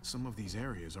 Some of these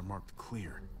areas are marked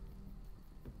clear.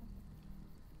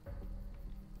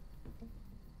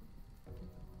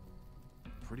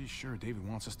 Pretty sure David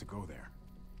wants us to go there.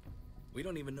 We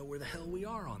don't even know where the hell we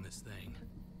are on this thing.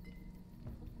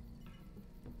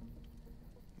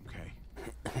 Okay.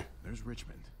 There's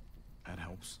Richmond. That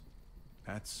helps.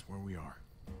 That's where we are.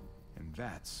 And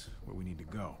that's where we need to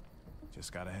go.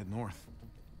 Just gotta head north.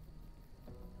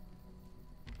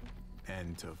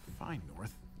 And to find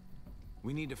north...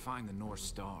 We need to find the North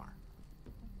Star.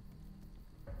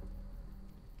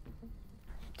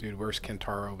 Dude, where's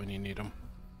Kentaro when you need him?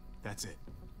 That's it.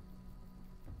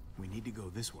 We need to go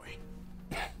this way.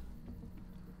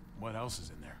 What else is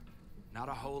in there? Not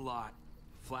a whole lot.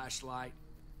 Flashlight.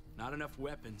 Not enough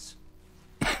weapons.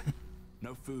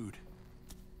 No food.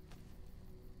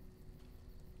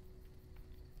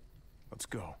 Let's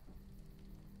go.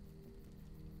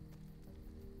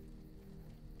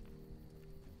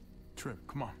 Trip,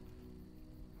 come on.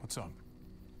 What's up?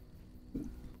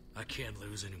 I can't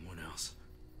lose anyone else.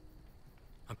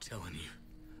 I'm telling you,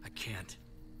 I can't.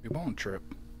 We won't, Trip.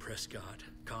 Prescott,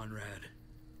 Conrad.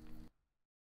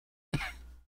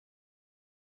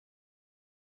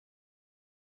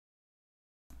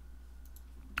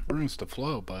 Ruins the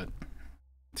flow, but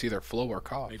it's either flow or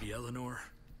cough. Maybe Eleanor.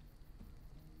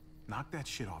 Knock that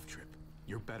shit off, Trip.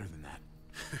 You're better than that.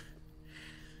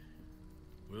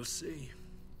 We'll see.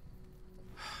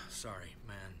 Sorry,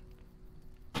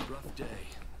 man. Rough day,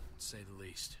 to say the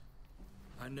least.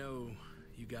 I know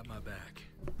you got my back,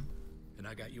 and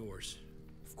I got yours.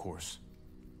 Of course.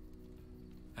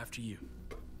 After you.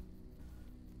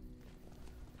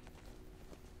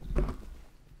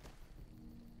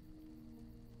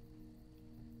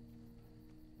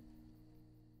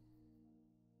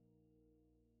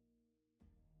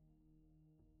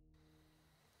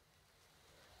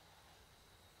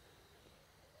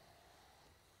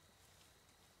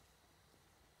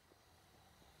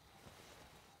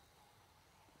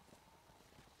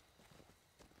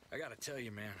 I gotta tell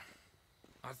you, man.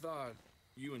 I thought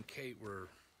you and Kate were,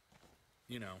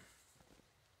 you know...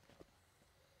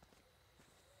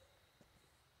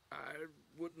 I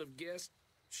wouldn't have guessed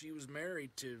she was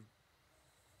married to...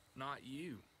 not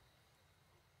you.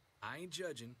 I ain't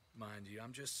judging, mind you.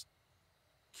 I'm just...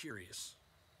 curious.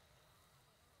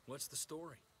 What's the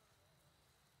story?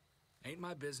 Ain't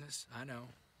my business, I know.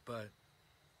 But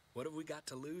what have we got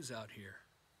to lose out here?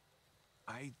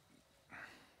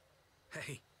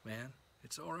 Hey, man,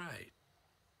 it's all right.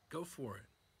 Go for it.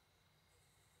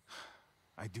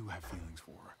 I do have feelings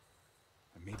for her.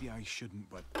 And maybe I shouldn't,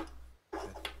 but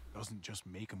that doesn't just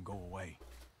make them go away.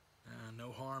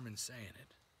 No harm in saying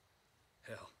it.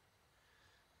 Hell,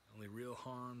 only real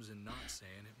harm's in not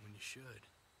saying it when you should.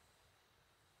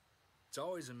 It's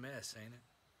always a mess, ain't it?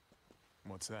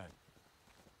 What's that?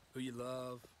 Who you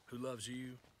love, who loves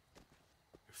you,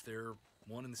 if they're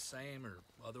one and the same or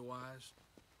otherwise.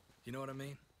 You know what I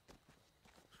mean?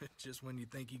 Just when you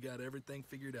think you got everything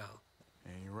figured out.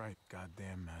 Yeah, you're right.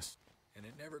 Goddamn mess. And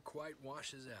it never quite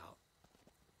washes out.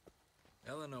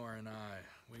 Eleanor and I,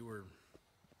 we were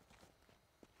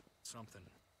something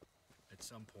at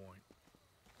some point,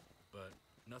 but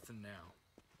nothing now.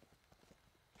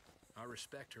 I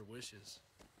respect her wishes.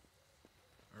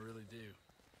 I really do.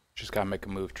 Just gotta make a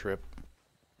move, Trip.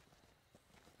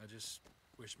 I just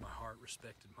wish my heart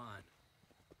respected mine.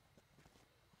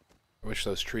 I wish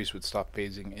those trees would stop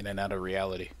phasing in and out of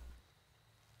reality.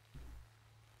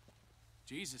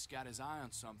 Jesus got his eye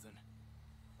on something.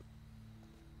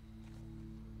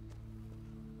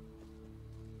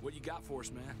 What you got for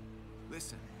us, man?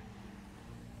 Listen.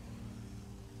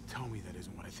 Tell me that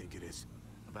isn't what I think it is.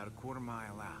 About a quarter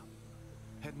mile out.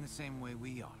 Heading the same way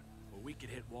we are. Well, we could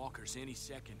hit walkers any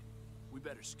second. We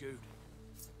better scoot.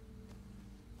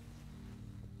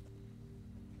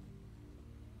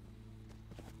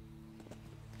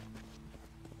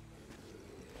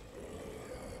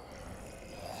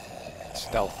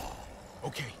 Stealth.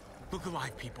 Okay, look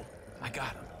alive, people. I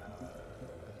got him.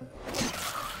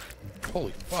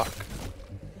 Holy fuck.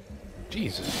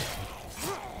 Jesus.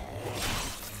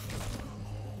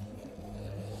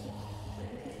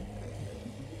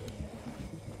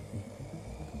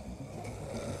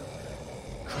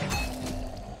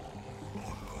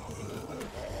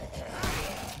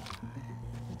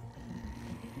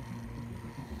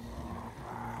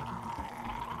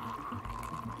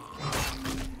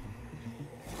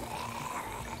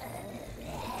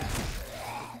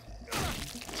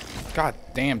 God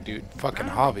damn, dude. Fucking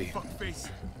hobby.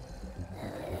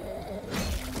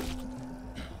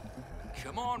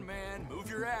 Come on, man. Move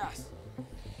your ass.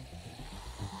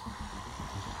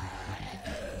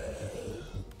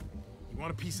 You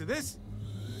want a piece of this?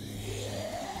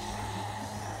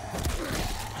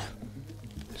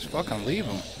 Just fucking leave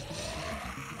him.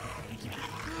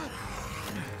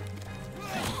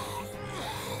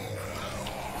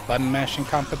 Button mashing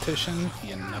competition?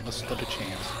 You never stood a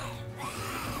chance.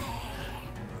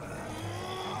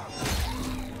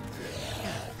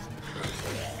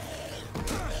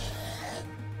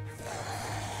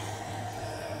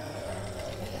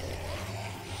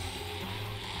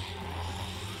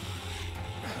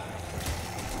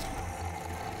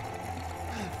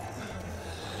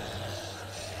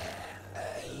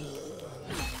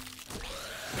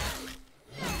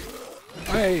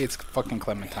 Hey, it's fucking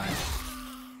Clementine.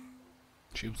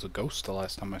 She was a ghost the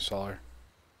last time I saw her.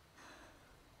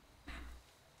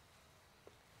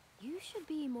 You should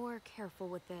be more careful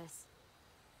with this.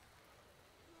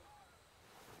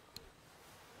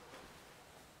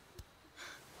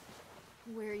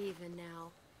 We're even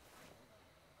now.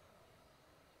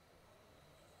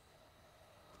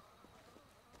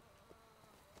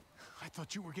 I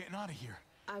thought you were getting out of here.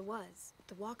 I was.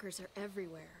 The walkers are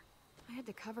everywhere. I had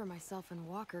to cover myself in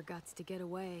walker guts to get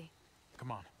away.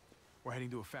 Come on. We're heading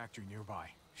to a factory nearby.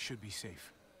 Should be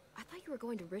safe. I thought you were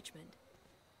going to Richmond.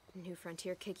 New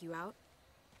Frontier kick you out?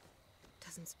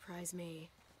 Doesn't surprise me.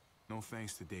 No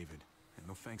thanks to David. And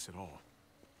no thanks at all.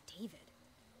 David?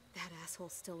 That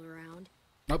asshole's still around?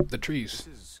 Up the trees. This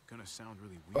is gonna sound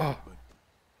really weird, but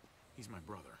he's my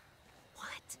brother.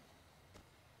 What?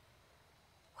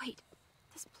 Wait,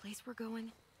 this place we're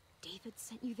going, David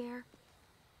sent you there?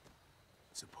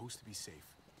 It's supposed to be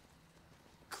safe.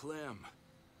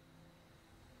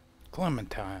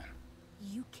 Clementine.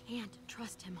 You can't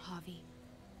trust him, Javi.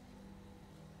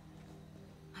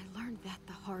 I learned that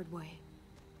the hard way.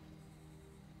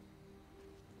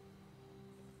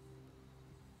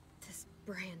 This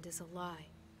brand is a lie.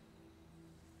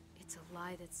 It's a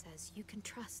lie that says you can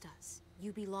trust us,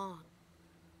 you belong.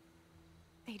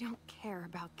 They don't care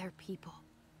about their people.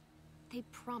 They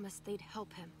promised they'd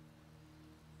help him.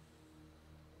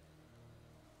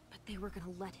 But they were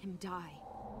gonna let him die.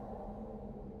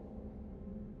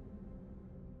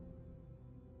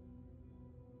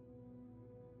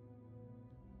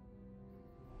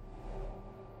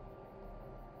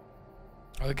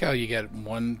 I like how you get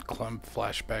one Clem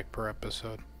flashback per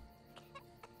episode.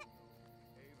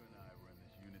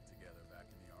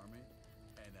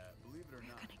 We're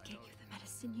gonna get you the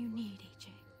medicine you need, AJ.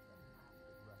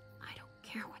 I don't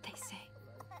care what they say.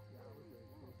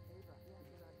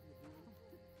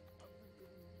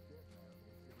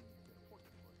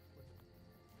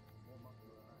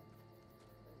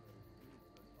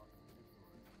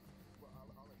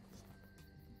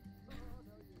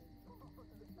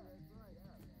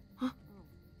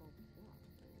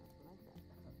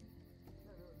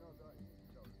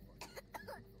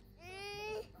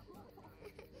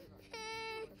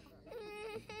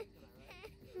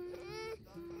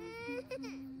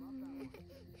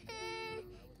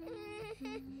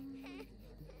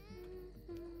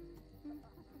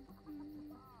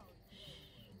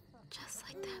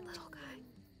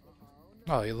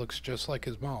 Oh, he looks just like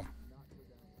his mom.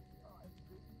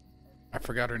 I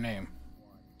forgot her name.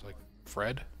 It's like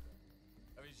Fred.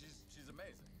 I mean, she's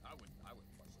amazing. I wouldn't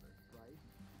question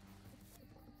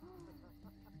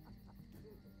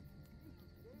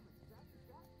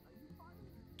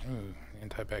her. Ooh,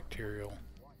 antibacterial.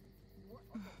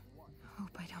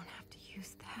 Hope I don't have to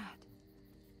use that.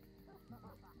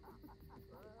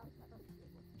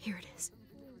 Here it is.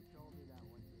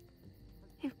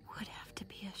 It would have to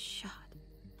be a shot.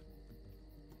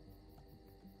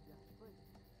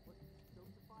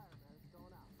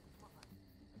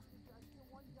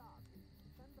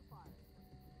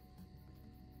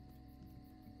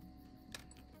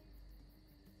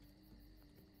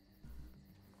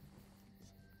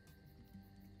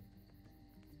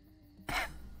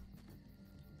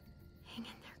 Hang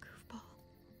in there, goofball.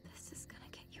 This is gonna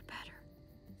get you better.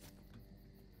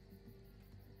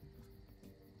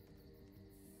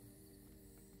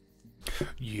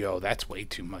 Yo, that's way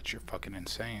too much. You're fucking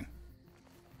insane.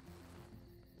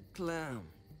 Clem.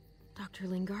 Dr.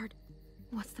 Lingard,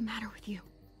 what's the matter with you?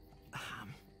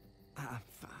 I'm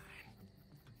fine.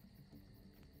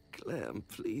 Clem,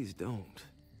 please don't.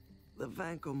 The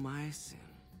vancomycin.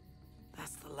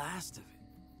 That's the last of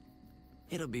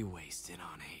it. It'll be wasted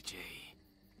on AJ.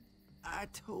 I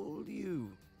told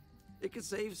you. It could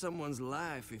save someone's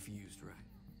life if used right.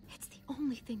 It's the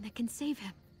only thing that can save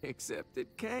him. Except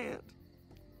it can't.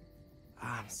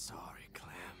 I'm sorry,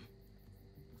 Clem.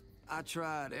 I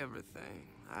tried everything.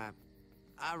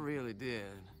 I really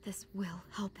did. This will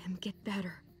help him get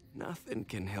better. Nothing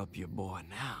can help your boy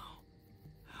now.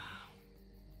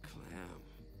 Clem,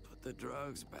 put the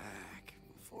drugs back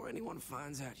before anyone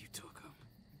finds out you took them.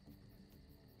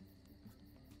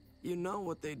 You know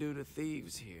what they do to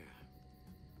thieves here.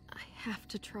 I have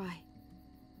to try.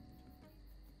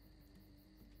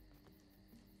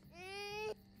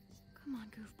 Come on,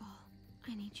 goofball.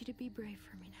 I need you to be brave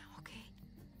for me now, okay?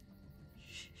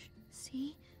 Shh.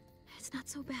 See? It's not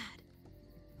so bad.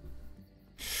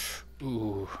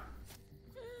 Ooh.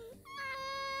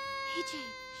 AJ,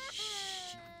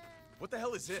 shh. What the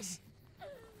hell is this?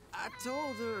 I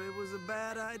told her it was a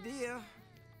bad idea.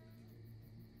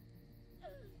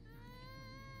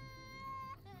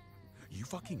 You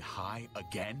fucking high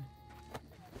again?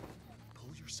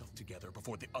 Pull yourself together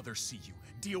before the others see you.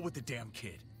 Deal with the damn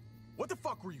kid. What the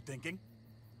fuck were you thinking?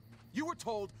 You were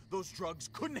told those drugs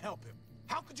couldn't help him.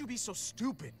 How could you be so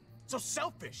stupid? So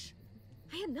selfish?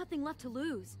 I had nothing left to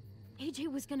lose.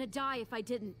 AJ was gonna die if I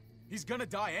didn't. He's gonna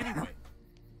die anyway.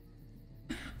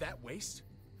 That waste?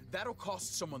 That'll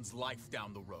cost someone's life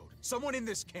down the road. Someone in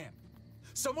this camp.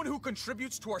 Someone who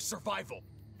contributes to our survival.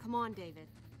 Come on, David.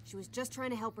 She was just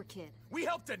trying to help her kid. We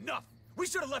helped enough! We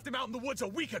should have left him out in the woods a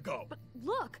week ago! But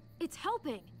look, it's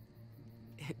helping.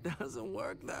 It doesn't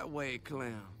work that way,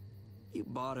 Clem. You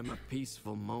bought him a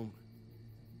peaceful moment.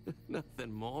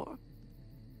 Nothing more.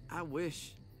 I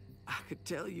wish I could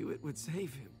tell you it would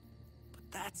save him, but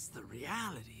that's the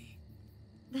reality.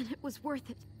 Then it was worth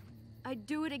it. I'd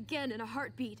do it again in a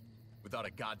heartbeat. Without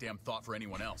a goddamn thought for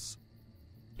anyone else.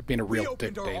 You're being a real we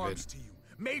opened dick, our David. arms to you,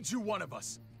 made you one of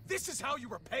us. This is how you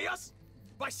repay us?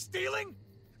 By stealing?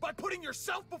 By putting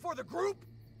yourself before the group?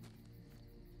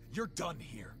 You're done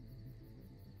here.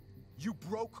 You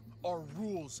broke our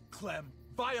rules, Clem.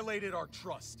 Violated our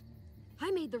trust.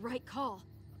 I made the right call.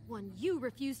 One you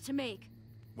refused to make.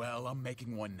 Well, I'm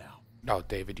making one now. Oh,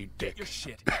 David, you dick. Get your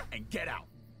shit and get out.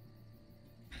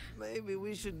 Maybe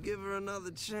we should give her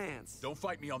another chance. Don't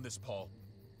fight me on this, Paul.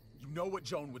 You know what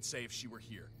Joan would say if she were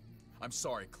here. I'm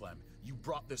sorry, Clem. You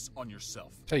brought this on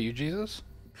yourself. Is that you, Jesus?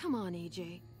 Come on,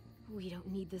 AJ. We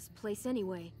don't need this place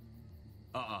anyway.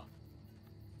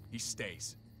 He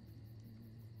stays.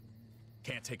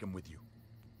 Can't take him with you.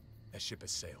 That ship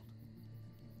has sailed.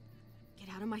 Get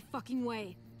out of my fucking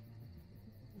way.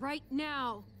 Right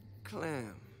now.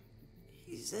 Clem,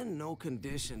 he's in no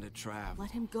condition to travel.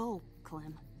 Let him go,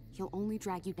 Clem. He'll only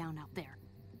drag you down out there.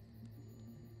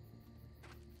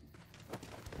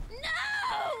 No!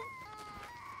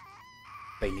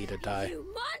 They need to die. You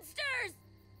monsters!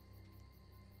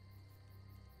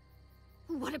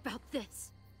 What about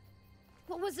this?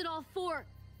 What was it all for?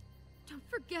 Don't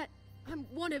forget, I'm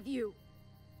one of you.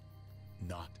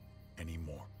 Not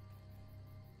anymore.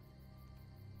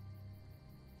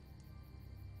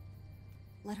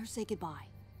 Let her say goodbye.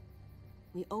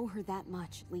 We owe her that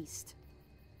much, at least.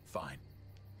 Fine.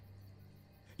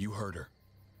 You heard her.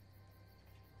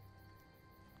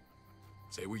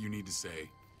 Say what you need to say,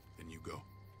 then you go.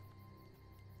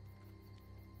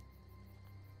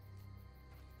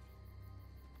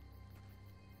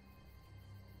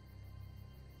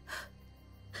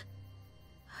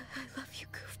 I love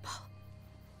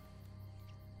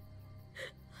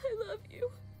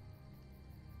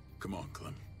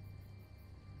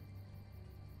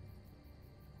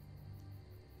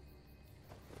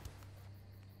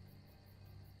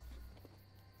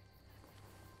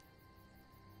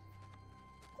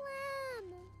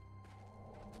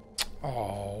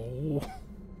Oh.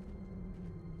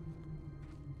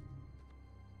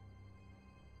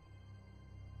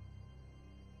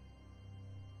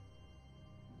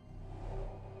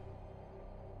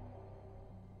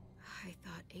 I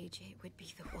thought AJ would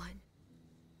be the one.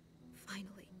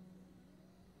 Finally.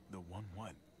 The one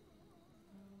what?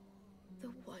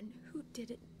 The one who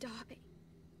didn't die.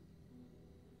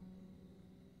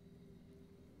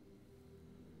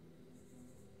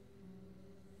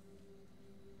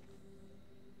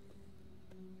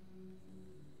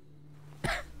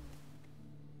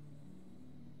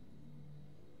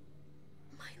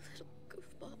 My little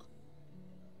goofball.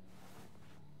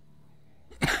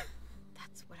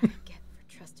 That's what I get for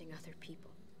trusting other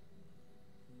people.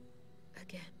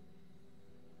 Again.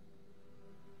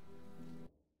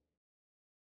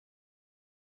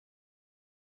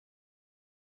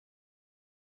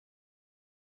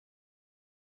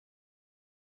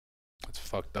 That's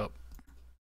fucked up.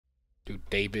 Dude,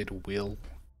 David will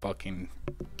fucking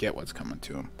get what's coming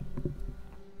to him.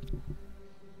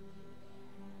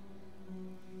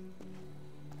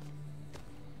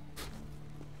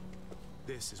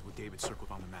 This is what David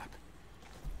circled on the map.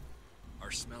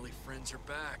 Our smelly friends are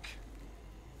back.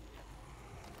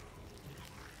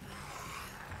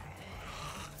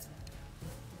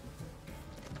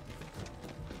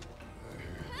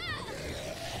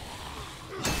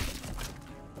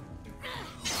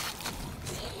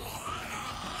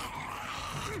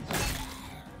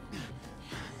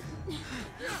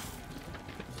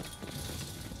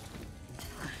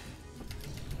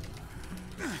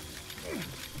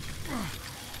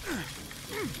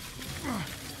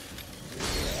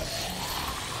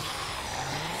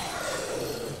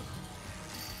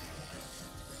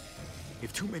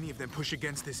 If too many of them push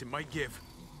against this, it might give.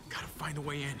 Gotta find a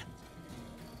way in.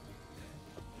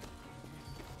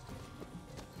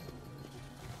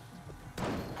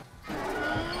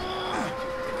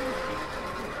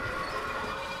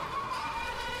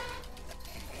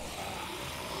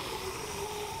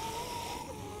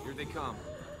 Here they come.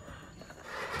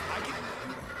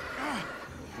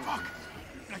 Fuck!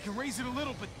 I can raise it a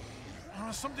little, but I don't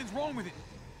know, something's wrong with it.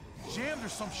 Jammed or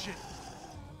some shit.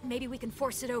 Maybe we can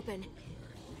force it open.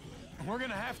 We're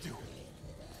gonna have to.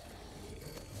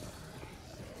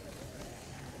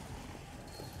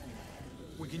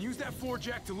 We can use that floor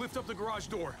jack to lift up the garage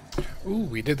door. Ooh,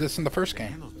 we did this in the first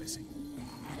game. Handle's missing.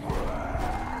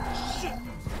 Shit!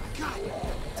 God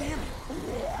damn it!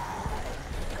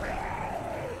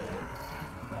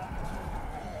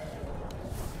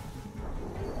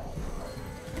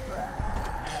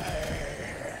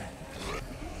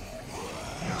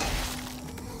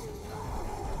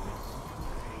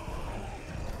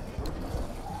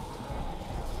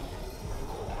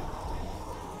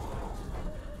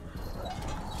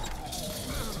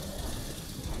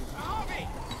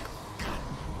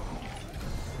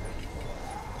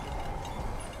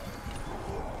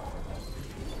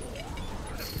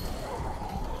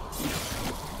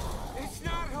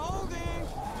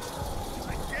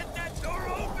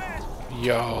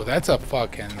 Yo, that's a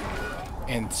fucking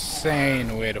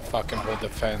insane way to fucking hold the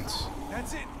fence.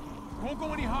 That's it. Won't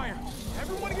go any higher.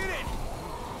 Everyone get in.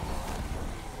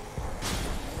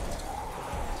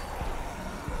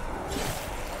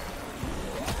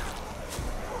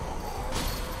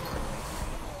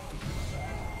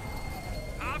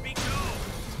 Hobby, go!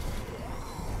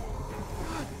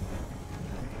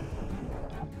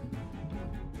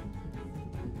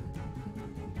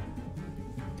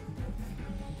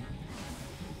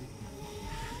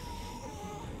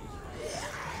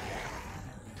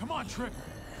 Come on, Trip.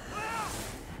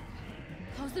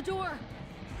 Close the door.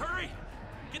 Hurry!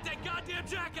 Get that goddamn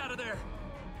jack out of there!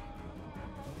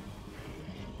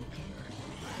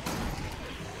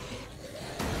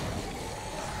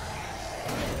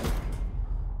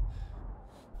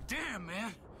 Damn,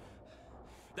 man!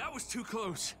 That was too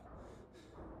close.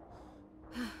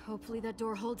 Hopefully that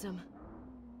door holds him.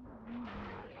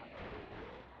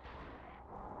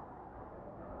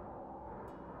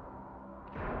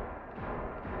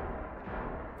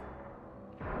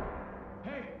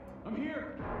 Hey, I'm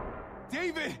here.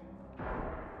 David!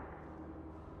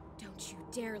 Don't you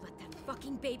dare let that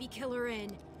fucking baby killer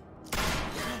in.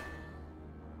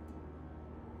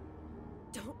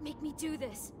 Don't make me do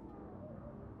this.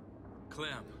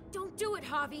 Clem. Don't do it,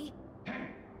 Javi.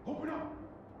 Open up.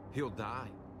 He'll die.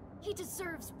 He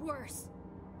deserves worse.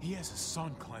 He has a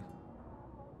son, Clem.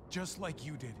 Just like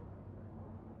you did.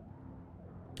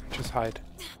 Just hide.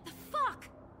 The fuck?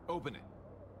 Open it.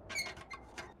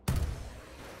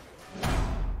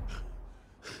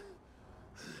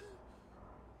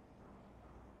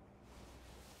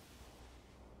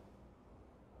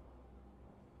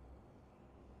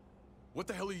 What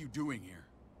the hell are you doing here?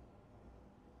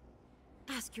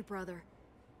 Ask your brother.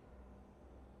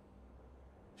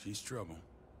 She's trouble.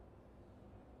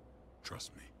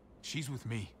 Trust me. She's with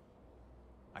me.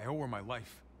 I owe her my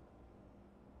life.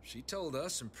 She told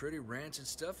us some pretty rancid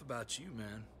stuff about you,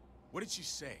 man. What did she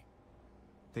say?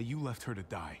 That you left her to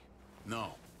die.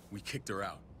 No, we kicked her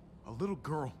out. A little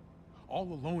girl,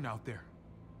 all alone out there.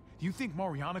 Do you think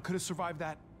Mariana could have survived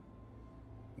that?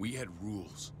 We had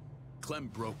rules. Clem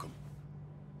broke them.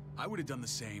 I would have done the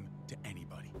same to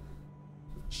anybody.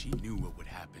 She knew what would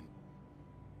happen.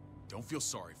 Don't feel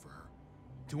sorry for her.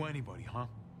 To anybody, huh?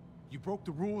 You broke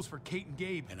the rules for Kate and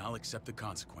Gabe. And I'll accept the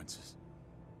consequences.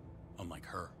 Unlike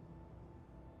her.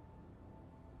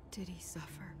 Did he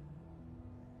suffer?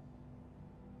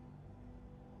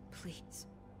 Please.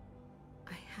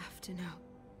 I have to know.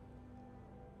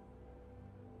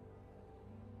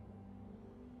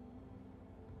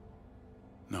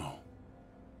 No.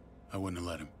 I wouldn't have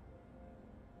let him.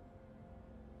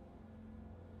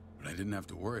 But I didn't have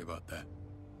to worry about that.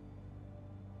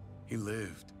 He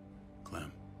lived,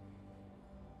 Clem.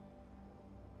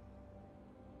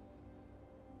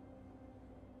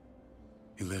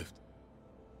 He lived.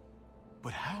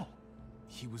 But how?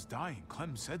 He was dying.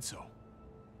 Clem said so.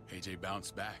 AJ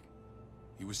bounced back.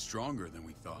 He was stronger than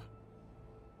we thought.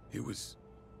 It was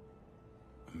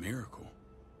a miracle.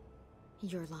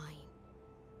 You're lying.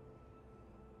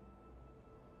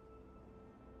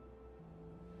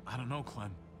 I don't know,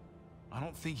 Clem. I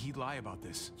don't think he'd lie about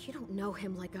this. You don't know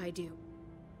him like I do.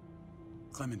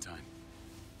 Clementine,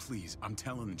 please, I'm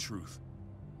telling the truth.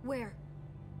 Where?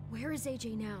 Where is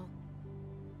AJ now?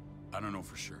 I don't know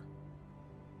for sure.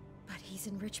 But he's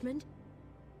in Richmond?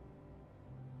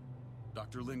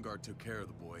 Dr. Lingard took care of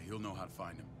the boy. He'll know how to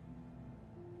find him.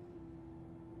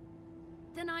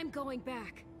 Then I'm going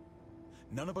back.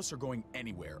 None of us are going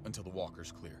anywhere until the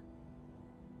walker's clear.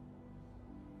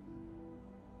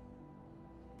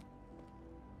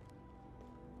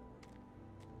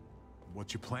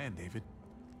 What's your plan, David?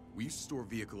 We used to store a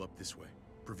vehicle up this way.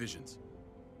 Provisions.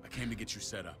 I came to get you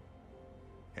set up.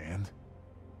 And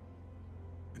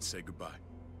say goodbye.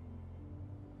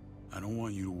 I don't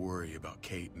want you to worry about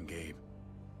Kate and Gabe.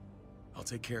 I'll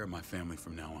take care of my family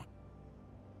from now on.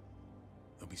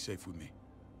 They'll be safe with me.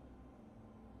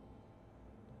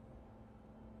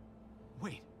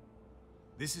 Wait.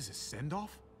 This is a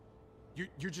send-off?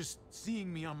 You're just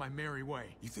seeing me on my merry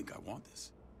way. You think I want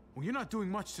this? Well, you're not doing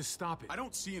much to stop it. I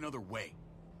don't see another way.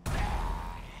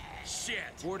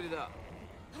 Shit! Board it up.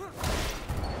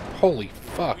 Holy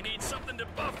fuck. We need something to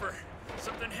buffer.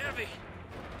 Something heavy.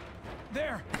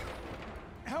 There!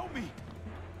 Help me!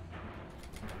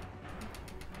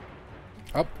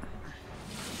 Up.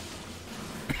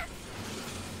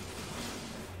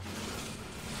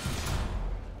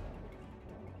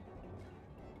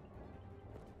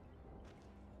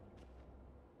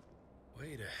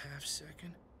 Wait a half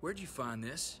second. Where'd you find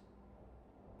this?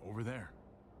 Over there.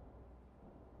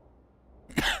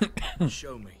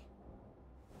 Show me.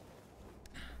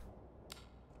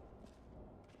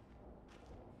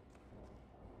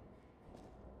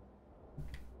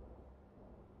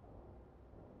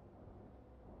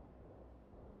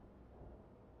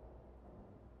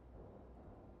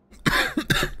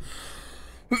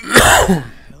 What the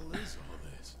hell is all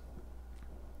this?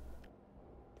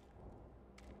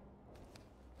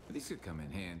 These could come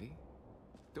in handy.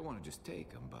 Don't want to just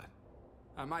take them, but...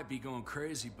 I might be going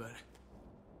crazy, but...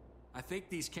 I think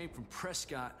these came from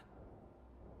Prescott.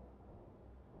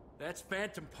 That's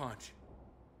Phantom Punch.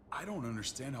 I don't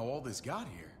understand how all this got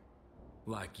here.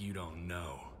 Like you don't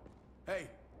know. Hey,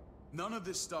 none of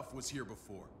this stuff was here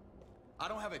before. I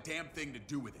don't have a damn thing to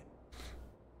do with it.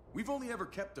 We've only ever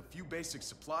kept a few basic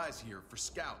supplies here for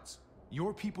scouts.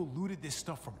 Your people looted this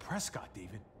stuff from Prescott,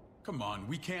 David. Come on,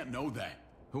 we can't know that.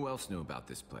 Who else knew about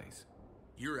this place?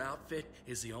 Your outfit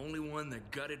is the only one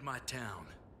that gutted my town.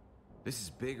 This is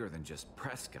bigger than just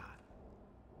Prescott.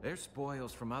 There's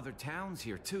spoils from other towns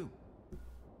here, too.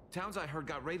 Towns I heard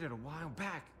got raided a while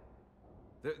back.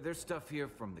 There's stuff here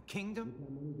from the kingdom.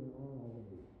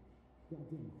 Who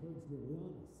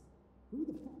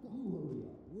the fuck are you? Hurry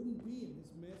up. Wouldn't be in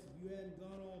this mess if you hadn't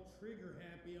gone all trigger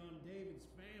happy on David's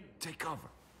family. Take cover.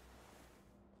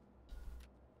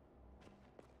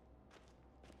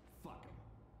 Fuck him.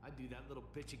 I'd do that little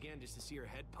bitch again just to see her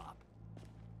head pop.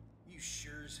 You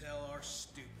sure as hell are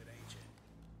stupid, ain't you?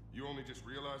 You only just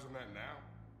realizing that now?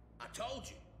 I told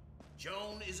you.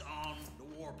 Joan is on the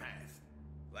warpath.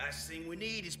 Last thing we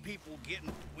need is people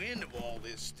getting wind of all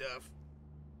this stuff.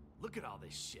 Look at all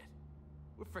this shit.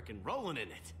 We're frickin' rolling in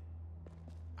it.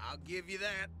 I'll give you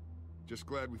that. Just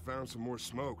glad we found some more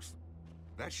smokes.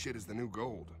 That shit is the new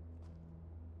gold.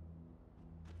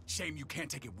 Shame you can't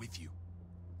take it with you.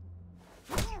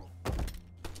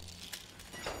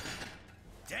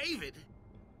 David?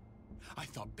 I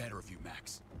thought better of you,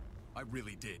 Max. I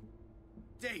really did.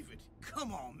 David,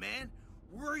 come on, man.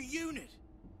 We're a unit.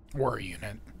 We're a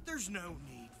unit. There's no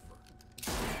need for...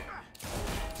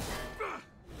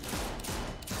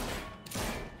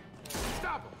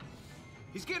 Stop him!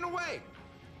 He's getting away!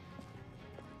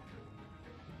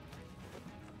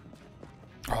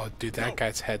 Oh, dude, that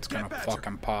guy's head's gonna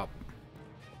fucking pop.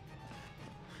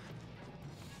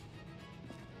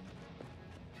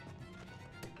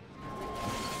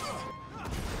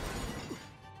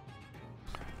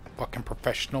 Fucking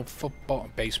professional football,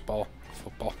 baseball,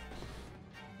 football.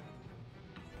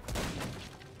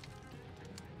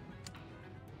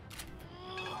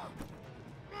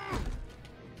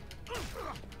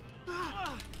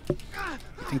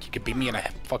 Think you could beat me in a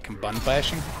fucking bun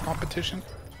bashing competition?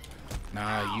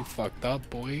 Nah, you fucked up,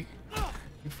 boy.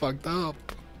 You fucked up.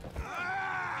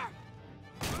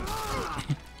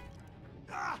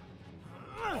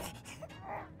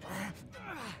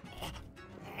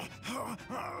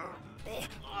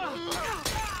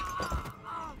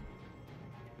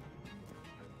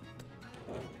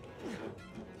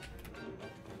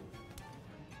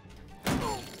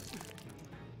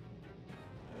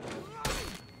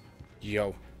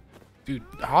 Yo. Dude,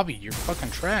 Hobby, you're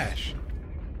fucking trash.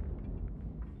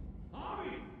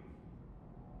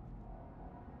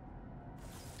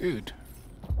 Dude.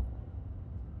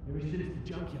 Ever since the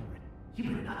junkyard, you've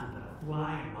been nothing but a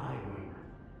fly in my wing.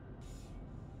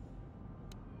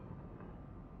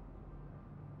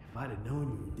 If I'd have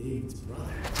known you were David's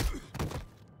brother,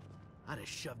 I'd have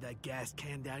shoved that gas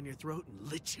can down your throat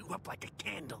and lit you up like a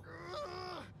candle.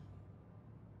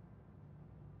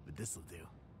 But this'll do.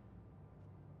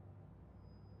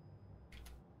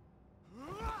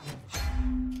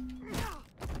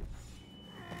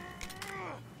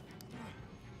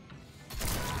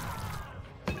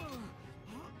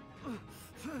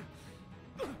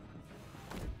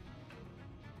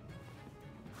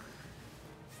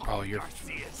 Oh, your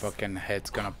fucking head's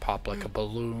gonna pop like a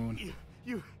balloon.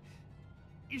 You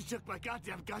took my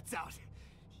goddamn guts out.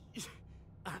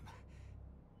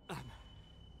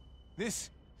 This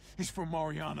is for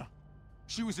Mariana.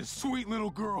 She was a sweet little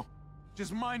girl,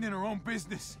 just minding her own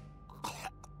business.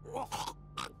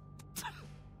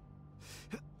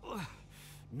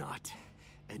 Not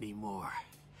anymore.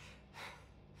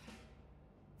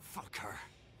 Fuck her,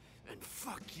 and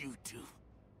fuck you too.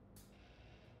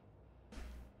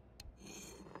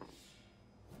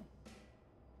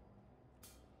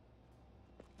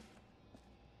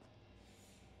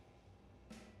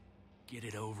 Get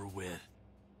it over with.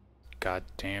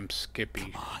 Goddamn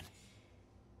Skippy. Come on.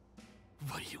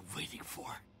 What are you waiting for?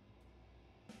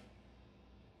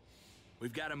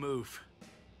 We've got to move.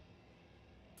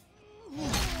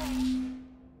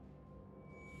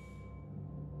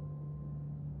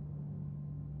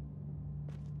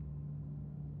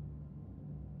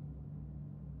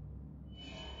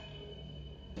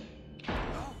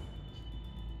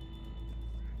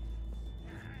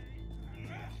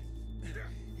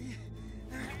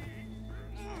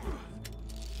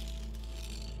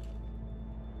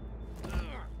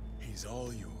 He's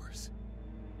all yours.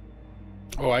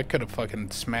 Oh, I could have fucking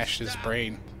smashed his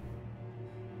brain.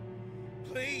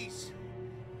 Please.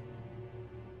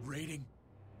 Raiding,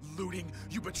 looting,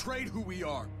 you betrayed who we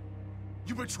are.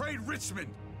 You betrayed Richmond.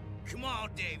 Come on,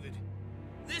 David.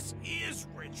 This is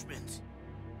Richmond.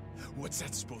 What's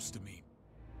that supposed to mean?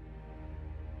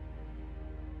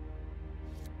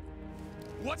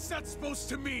 What's that supposed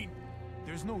to mean?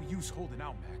 There's no use holding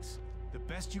out, Max. The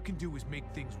best you can do is make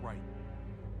things right.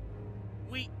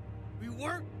 We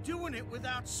weren't doing it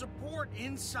without support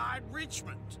inside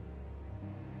Richmond.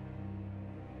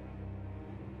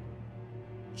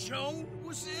 Joan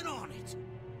was in on it.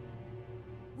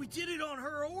 We did it on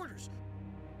her orders.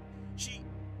 She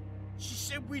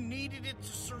said we needed it to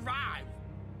survive.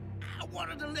 I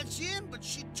wanted to let you in, but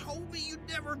she told me you'd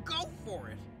never go for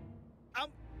it.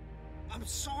 I'm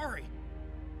sorry.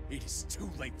 It is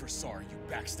too late for sorry,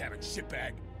 you backstabbing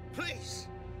shitbag. Please,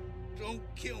 don't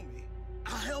kill me.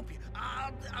 I'll help you.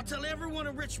 I'll tell everyone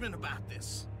in Richmond about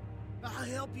this. I'll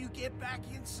help you get back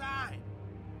inside.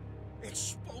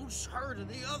 Expose her to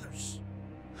the others.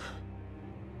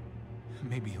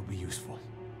 Maybe he'll be useful.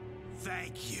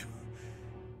 Thank you.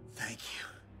 Thank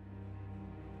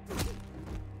you.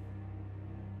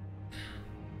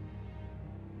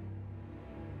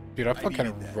 Dude, I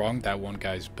fucking rung that one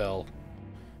guy's bell.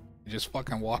 He just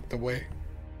fucking walked away.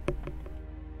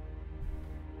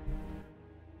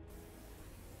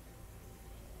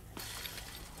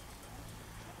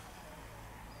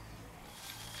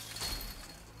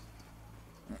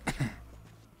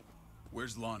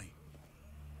 Where's Lonnie?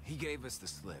 He gave us the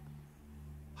slip.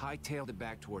 Hightailed it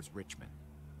back towards Richmond.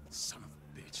 Son of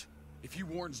a bitch. If he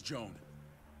warns Joan...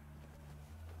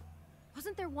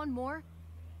 Wasn't there one more?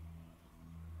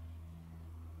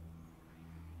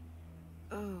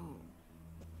 Oh.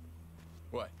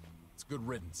 What? It's good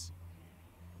riddance.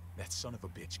 That son of a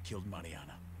bitch killed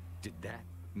Mariana. Did that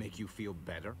make you feel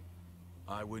better?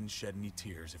 I wouldn't shed any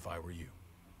tears if I were you.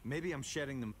 Maybe I'm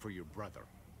shedding them for your brother.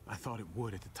 I thought it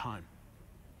would at the time.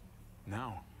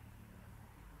 Now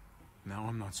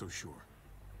I'm not so sure.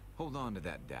 Hold on to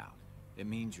that doubt. It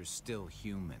means you're still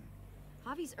human.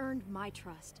 Javi's earned my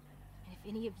trust. And if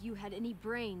any of you had any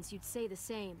brains, you'd say the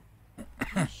same.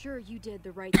 I'm sure you did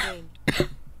the right thing.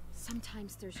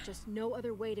 Sometimes there's just no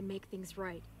other way to make things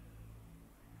right.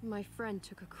 My friend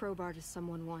took a crowbar to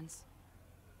someone once.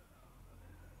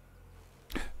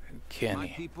 My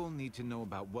people need to know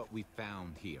about what we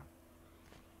found here.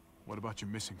 What about your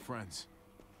missing friends?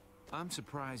 I'm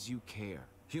surprised you care.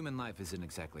 Human life isn't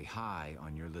exactly high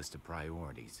on your list of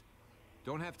priorities.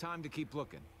 Don't have time to keep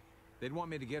looking. They'd want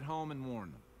me to get home and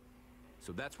warn them.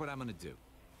 So that's what I'm gonna do.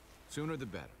 Sooner the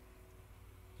better.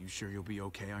 You sure you'll be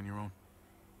okay on your own?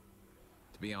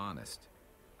 To be honest,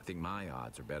 I think my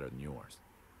odds are better than yours.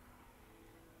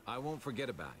 I won't forget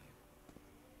about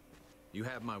you. You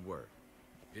have my word.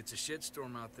 It's a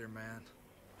shitstorm out there, man.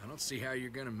 I don't see how you're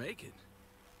gonna make it.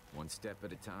 One step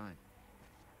at a time.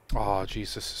 Oh,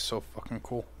 Jesus, this is so fucking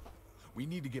cool. We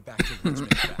need to get back to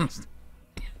Richmond fast.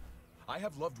 I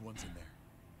have loved ones in there.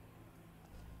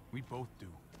 We both do.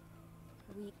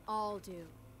 We all do.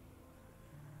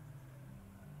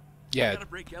 Yeah. I gotta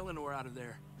break Eleanor out of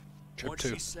there. Trip Once two.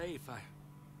 she's safe,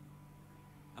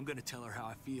 I'm gonna tell her how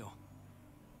I feel.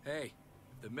 Hey,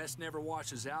 if the mess never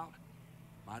washes out,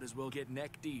 might as well get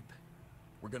neck deep.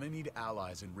 We're gonna need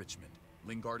allies in Richmond.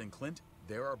 Lingard and Clint,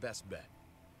 they're our best bet.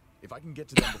 If I can get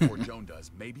to them before Joan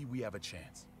does, maybe we have a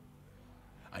chance.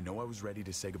 I know I was ready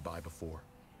to say goodbye before,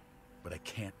 but I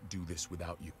can't do this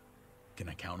without you. Can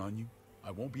I count on you?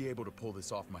 I won't be able to pull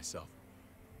this off myself.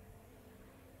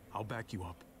 I'll back you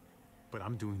up, but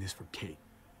I'm doing this for Kate,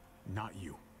 not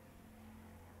you.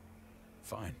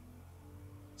 Fine.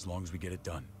 As long as we get it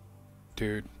done.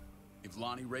 Dude. If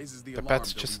Lonnie raises the The alarm,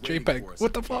 bet's they'll just be waiting JPEG. for us What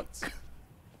at the fuck? gates.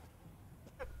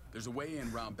 There's a way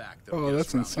in round back that Oh, will get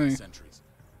us that's around any insane. sentries.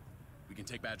 We can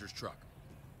take Badger's truck.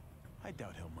 I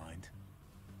doubt he'll mind.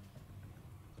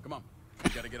 Come on, we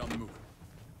gotta get on the move.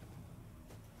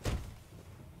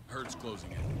 Herd's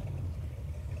closing in.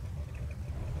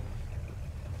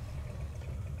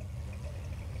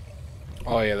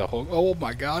 Oh yeah, the whole. Oh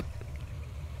my god.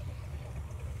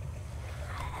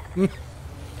 Whole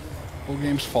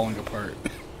game's falling apart.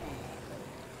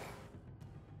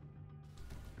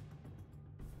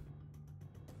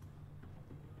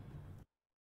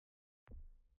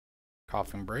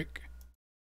 Coughing break.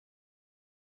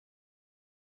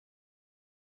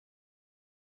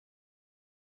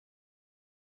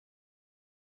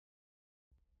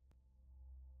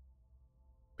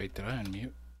 Wait, did I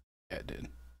unmute? Yeah, I did.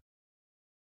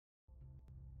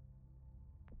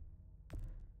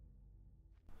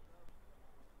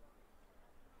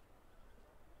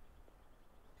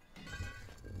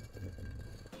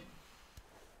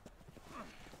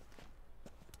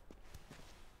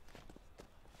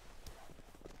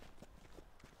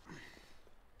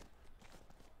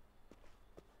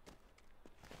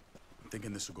 I'm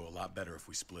thinking this will go a lot better if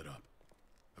we split up.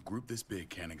 A group this big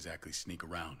can't exactly sneak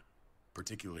around,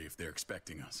 particularly if they're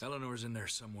expecting us. Eleanor's in there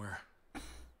somewhere.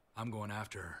 I'm going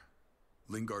after her.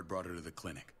 Lingard brought her to the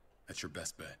clinic. That's your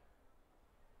best bet.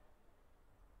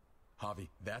 Javi,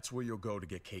 that's where you'll go to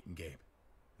get Kate and Gabe.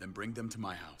 Then bring them to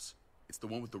my house. It's the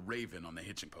one with the raven on the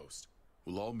hitching post.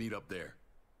 We'll all meet up there.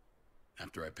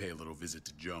 After I pay a little visit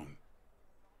to Joan.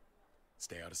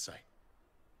 Stay out of sight.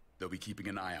 They'll be keeping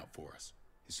an eye out for us.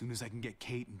 As soon as I can get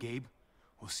Kate and Gabe,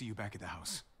 we'll see you back at the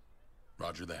house.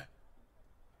 Roger that.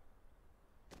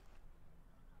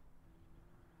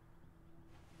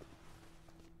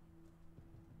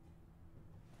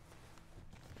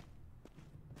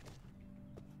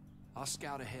 I'll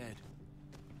scout ahead.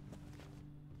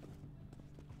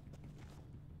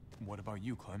 What about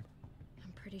you, Clem?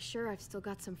 I'm pretty sure I've still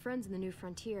got some friends in the New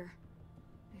Frontier.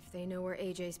 If they know where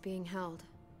AJ's being held,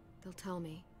 they'll tell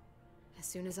me. As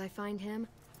soon as I find him,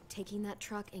 I'm taking that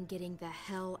truck and getting the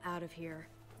hell out of here.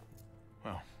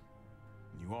 Well,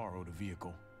 you are owed a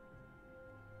vehicle.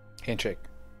 Handshake.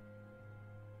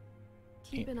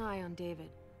 Keep an eye on David.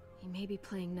 He may be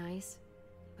playing nice,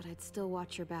 but I'd still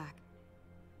watch your back.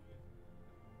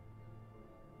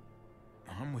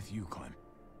 I'm with you, Clem.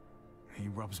 He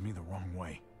rubs me the wrong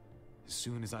way. As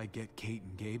soon as I get Kate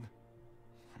and Gabe,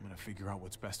 I'm gonna figure out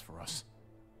what's best for us.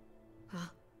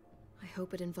 Well, I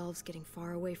hope it involves getting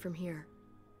far away from here.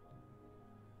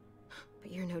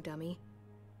 But you're no dummy.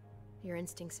 Your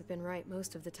instincts have been right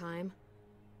most of the time.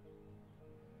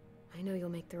 I know you'll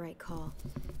make the right call.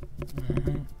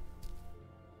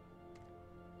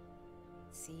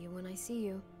 See you when I see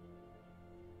you.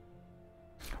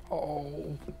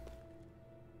 Oh.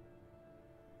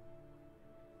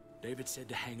 David said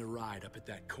to hang a ride up at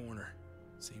that corner.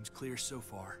 Seems clear so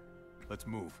far. Let's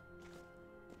move.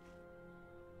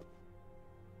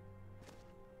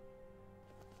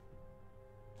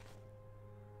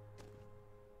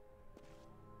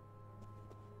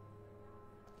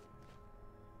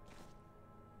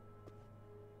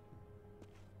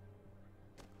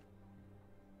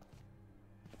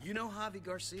 You know Javi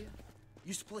Garcia?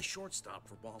 Used to play shortstop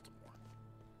for Baltimore.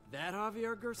 That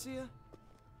Javier Garcia?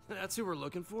 That's who we're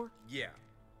looking for? Yeah,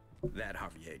 that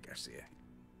Javier Garcia.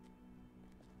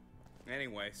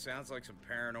 Anyway, sounds like some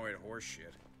paranoid horse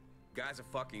shit. Guy's a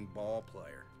fucking ball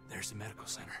player. There's the medical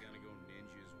center. He's gonna go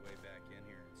ninja his way back in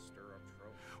here and stir up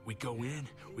trouble. We go in,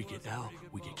 we get Elle,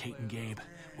 we get Kate and Gabe,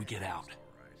 we get out.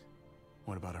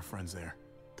 What about our friends there?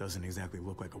 Doesn't exactly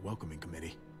look like a welcoming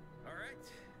committee. All right,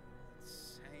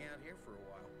 let's hang out here for a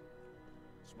while.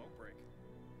 Smoke break.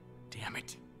 Damn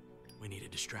it. We need a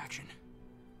distraction.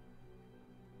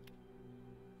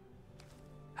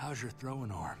 How's your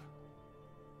throwing arm?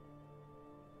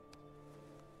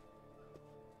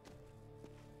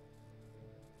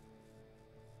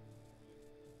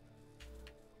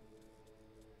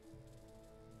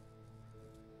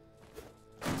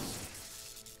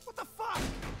 What the fuck?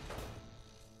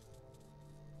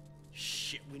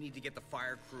 Shit, we need to get the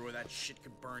fire crew or that shit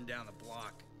could burn down the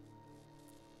block.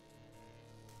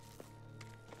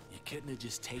 You couldn't have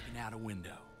just taken out a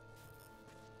window.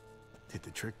 Did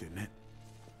the trick, didn't it?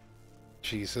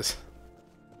 Jesus.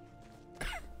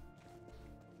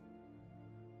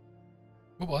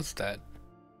 What was that?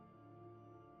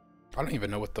 I don't even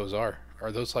know what those are.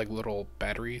 Are those like little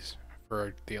batteries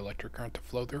for the electric current to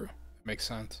flow through? Makes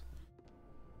sense.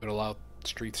 It would allow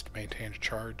streets to maintain a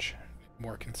charge,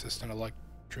 more consistent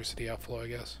electricity outflow, I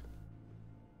guess.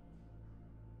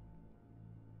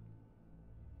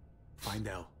 Find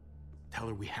Elle. Tell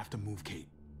her we have to move Kate.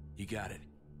 You got it.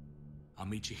 I'll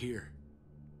meet you here.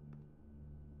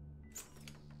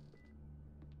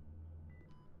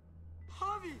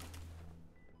 Javi!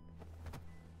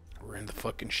 We're in the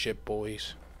fucking ship,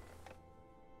 boys.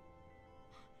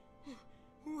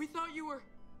 We thought you were...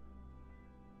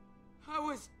 I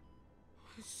was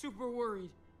super worried.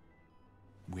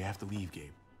 We have to leave,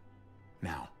 Gabe.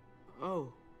 Now.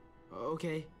 Oh,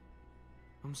 okay.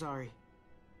 I'm sorry.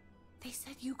 They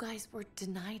said you guys were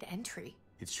denied entry.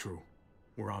 It's true.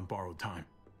 We're on borrowed time.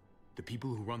 The people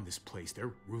who run this place,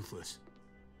 they're ruthless.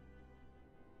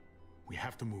 We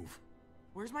have to move.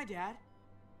 Where's my dad?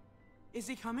 Is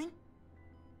he coming?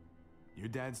 Your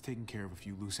dad's taking care of a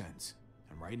few loose ends.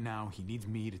 And right now, he needs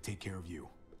me to take care of you.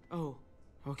 Oh,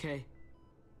 okay.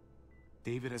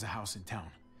 David has a house in town.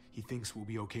 He thinks we'll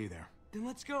be okay there. Then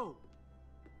let's go.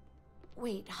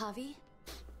 Wait, Javi?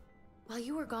 While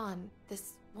you were gone,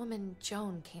 this woman,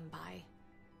 Joan, came by.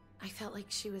 I felt like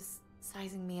she was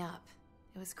sizing me up.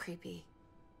 It was creepy.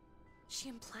 She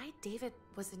implied David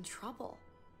was in trouble.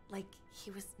 Like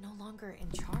he was no longer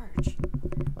in charge.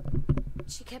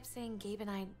 She kept saying Gabe and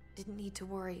I didn't need to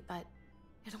worry, but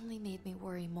it only made me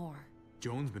worry more.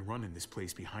 Joan's been running this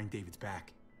place behind David's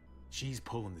back. She's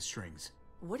pulling the strings.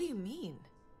 What do you mean?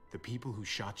 The people who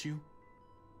shot you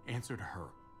answer to her.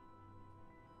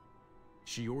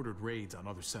 She ordered raids on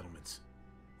other settlements.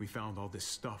 We found all this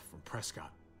stuff from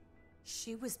Prescott.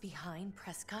 She was behind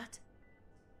Prescott?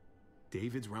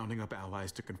 David's rounding up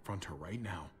allies to confront her right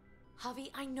now.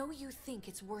 Javi, I know you think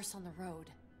it's worse on the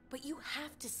road, but you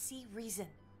have to see reason.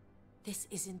 This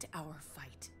isn't our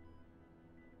fight.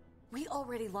 We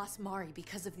already lost Mari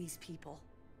because of these people.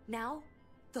 Now,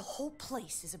 the whole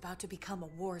place is about to become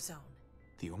a war zone.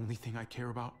 The only thing I care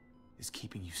about is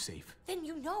keeping you safe. Then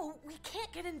you know we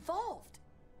can't get involved.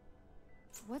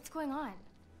 What's going on?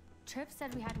 Tripp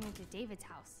said we had to move to David's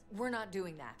house. We're not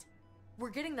doing that. We're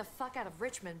getting the fuck out of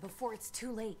Richmond before it's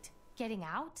too late. Getting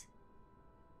out?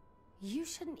 You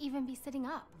shouldn't even be sitting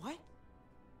up. What?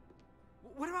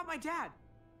 What about my dad?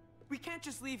 We can't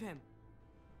just leave him.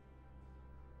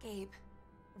 Gabe,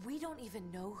 we don't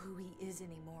even know who he is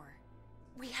anymore.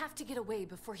 We have to get away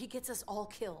before he gets us all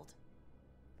killed.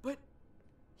 But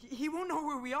he won't know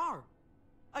where we are.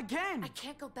 Again! I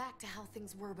can't go back to how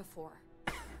things were before.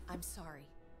 I'm sorry.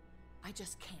 I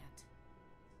just can't.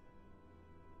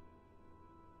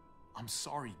 I'm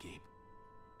sorry, Gabe.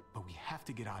 But we have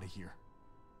to get out of here.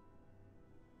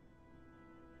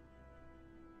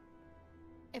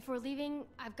 If we're leaving,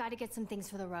 I've got to get some things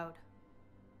for the road.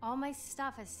 All my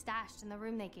stuff is stashed in the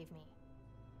room they gave me.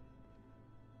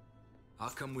 I'll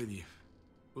come with you.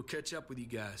 We'll catch up with you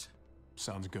guys.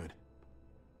 Sounds good.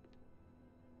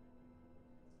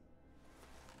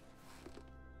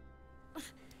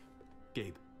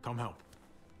 Gabe, come help.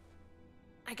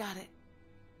 I got it.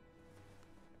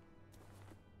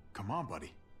 Come on,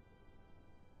 buddy.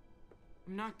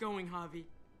 I'm not going, Javi.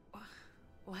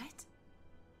 What?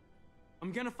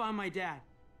 I'm gonna find my dad.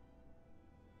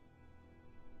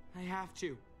 I have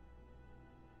to.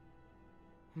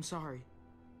 I'm sorry.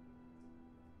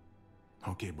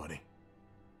 Okay, buddy.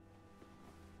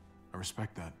 I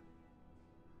respect that.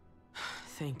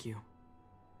 Thank you.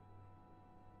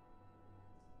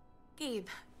 Gabe,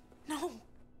 no.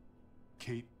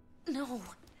 Kate. No.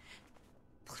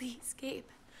 Please, Gabe.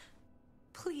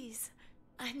 Please.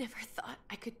 I never thought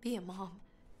I could be a mom.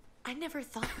 I never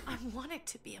thought I wanted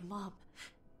to be a mom.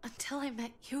 Until I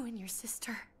met you and your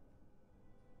sister.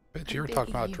 Bet you were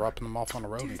talking about dropping them off on the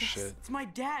road and shit. It's my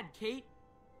dad, Kate.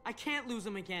 I can't lose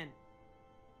him again.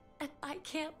 And I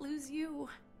can't lose you.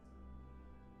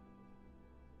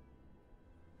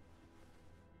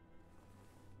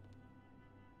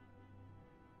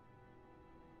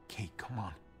 Kate, come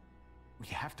on. We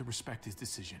have to respect his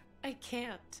decision. I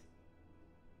can't.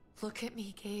 Look at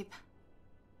me, Gabe.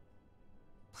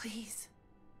 Please.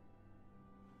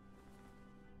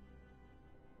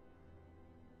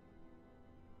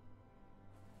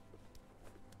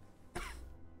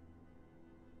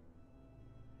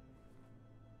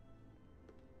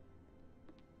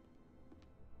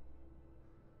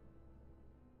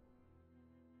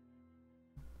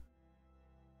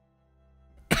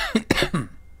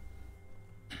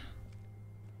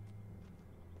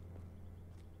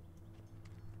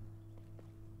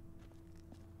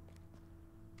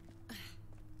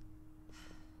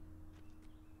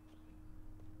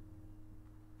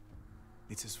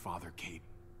 It's his father, Kate.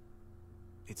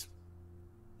 It's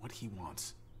what he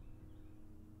wants.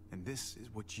 And this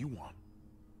is what you want.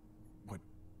 What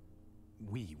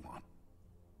we want.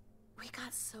 We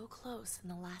got so close in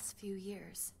the last few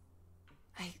years.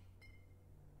 I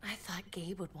thought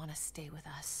Gabe would want to stay with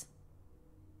us.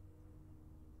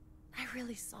 I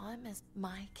really saw him as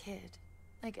my kid.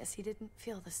 I guess he didn't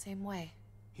feel the same way.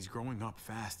 He's growing up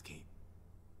fast, Kate.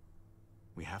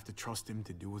 We have to trust him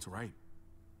to do what's right.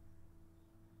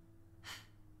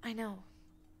 I know.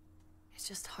 It's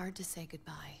just hard to say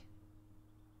goodbye.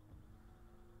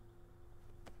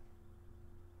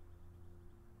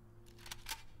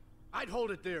 I'd hold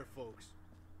it there, folks.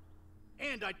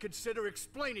 And I'd consider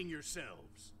explaining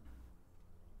yourselves.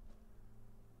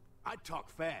 I'd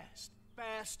talk fast.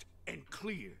 Fast and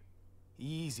clear.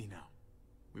 Easy now.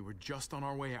 We were just on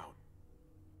our way out.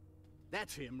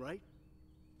 That's him, right?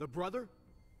 The brother?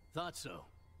 Thought so.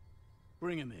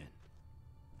 Bring him in.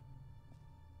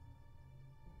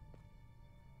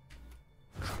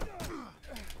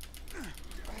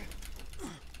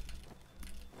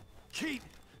 Kate!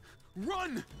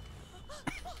 Run!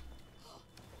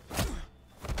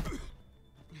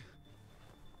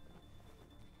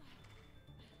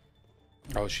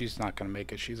 Oh, she's not gonna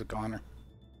make it. She's a goner.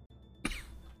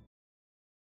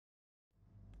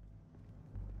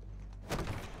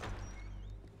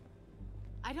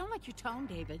 I don't like your tone,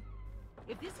 David.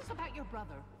 If this is about your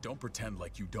brother... Don't pretend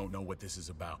like you don't know what this is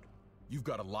about. You've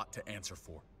got a lot to answer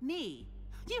for. Me?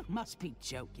 You must be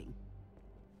joking.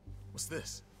 What's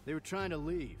this? They were trying to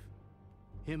leave.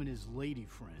 Him and his lady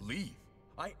friend. Leave?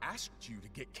 I asked you to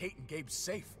get Kate and Gabe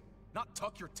safe, not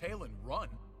tuck your tail and run.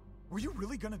 Were you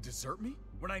really gonna desert me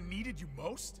when I needed you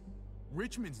most?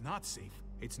 Richmond's not safe.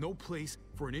 It's no place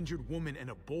for an injured woman and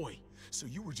a boy. So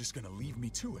you were just gonna leave me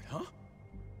to it, huh?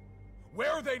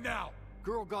 Where are they now?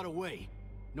 Girl got away.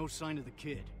 No sign of the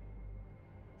kid.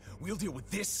 We'll deal with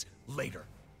this later.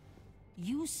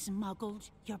 You smuggled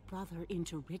your brother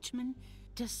into Richmond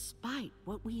despite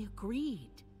what we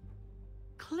agreed.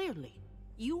 Clearly,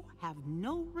 you have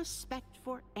no respect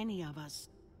for any of us.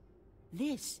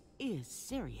 This is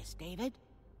serious, David.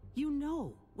 You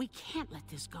know we can't let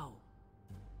this go.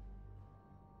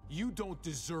 You don't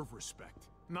deserve respect.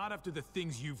 Not after the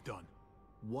things you've done.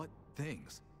 What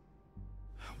things?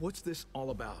 What's this all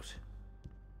about?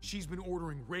 She's been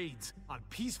ordering raids on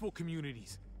peaceful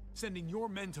communities, sending your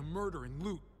men to murder and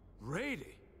loot.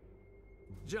 Raiding?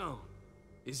 Joan,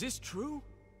 is this true?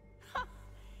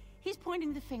 He's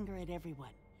pointing the finger at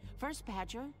everyone. First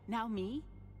Badger, now me.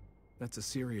 That's a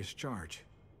serious charge.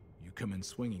 You come in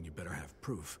swinging, you better have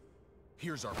proof.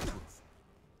 Here's our proof.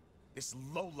 This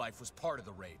lowlife was part of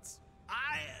the raids.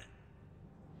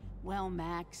 Well,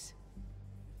 Max,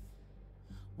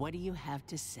 What do you have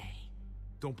to say?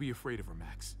 Don't be afraid of her,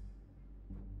 Max.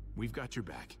 We've got your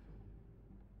back.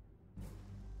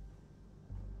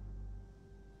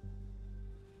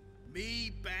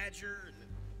 Me, Badger,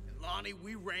 and Lonnie,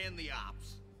 we ran the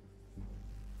ops.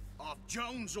 Off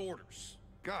Jones' orders.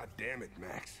 God damn it,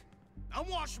 Max. I'm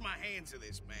washing my hands of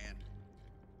this, man.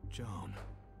 Joan.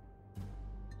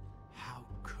 How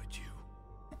could you?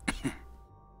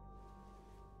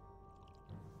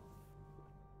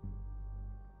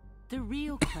 The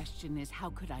real question is,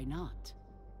 how could I not?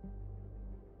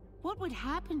 What would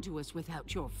happen to us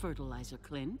without your fertilizer,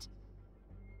 Clint?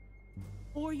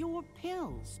 Or your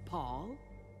pills, Paul?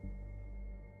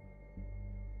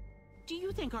 Do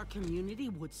you think our community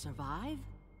would survive?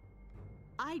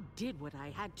 I did what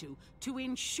I had to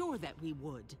ensure that we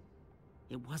would.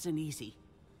 It wasn't easy.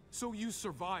 So you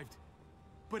survived.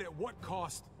 But at what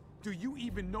cost? Do you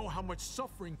even know how much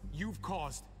suffering you've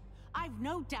caused? I've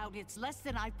no doubt it's less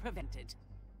than I've prevented.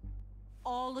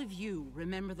 All of you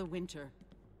remember the winter.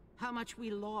 How much we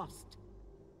lost.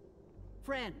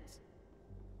 Friends.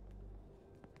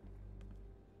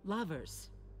 Lovers.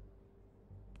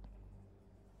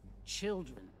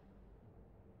 Children.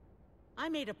 I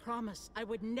made a promise I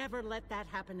would never let that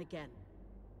happen again.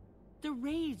 The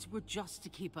raids were just to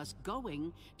keep us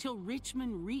going till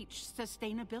Richmond reached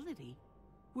sustainability.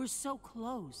 We're so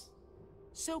close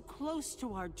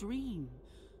to our dream.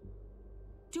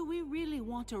 Do we really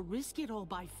want to risk it all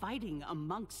by fighting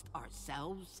amongst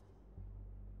ourselves?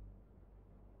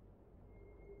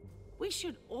 We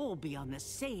should all be on the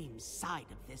same side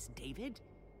of this, David.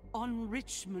 On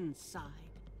Richmond's side.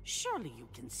 Surely you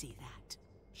can see that.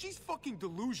 She's fucking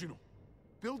delusional.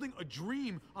 Building a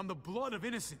dream on the blood of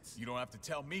innocents. You don't have to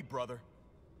tell me, brother.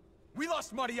 We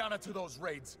lost Mariana to those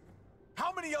raids.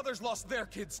 How many others lost their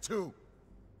kids too?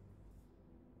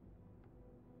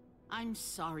 I'm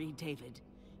sorry, David.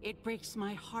 It breaks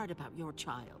my heart about your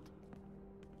child.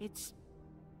 It's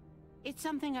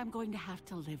something I'm going to have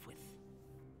to live with.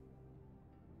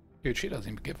 Dude, she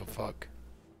doesn't even give a fuck.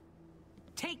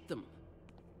 Take them.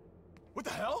 What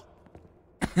the hell?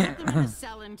 Put them in a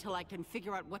cell until I can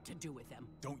figure out what to do with them.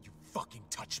 Don't you fucking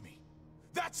touch me.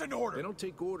 That's an order! They don't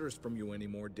take orders from you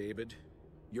anymore, David.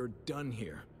 You're done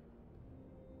here.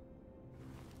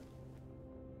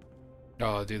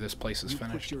 Oh, dude, this place is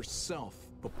finished. Put yourself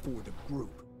before the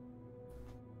group.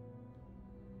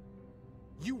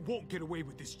 You won't get away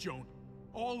with this, Joan.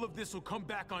 All of this will come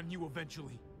back on you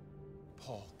eventually.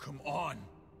 Paul, come on.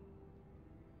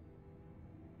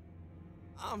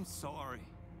 I'm sorry.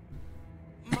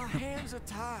 My hands are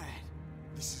tied.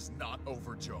 This is not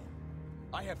over, Joan.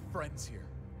 I have friends here.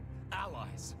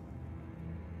 Allies.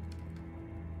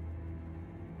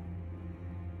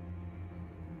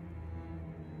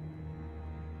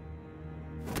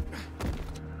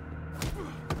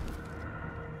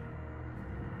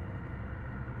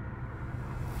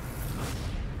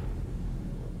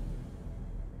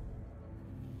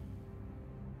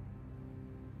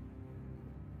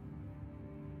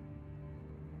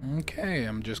 Okay,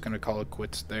 I'm just gonna call it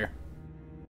quits there.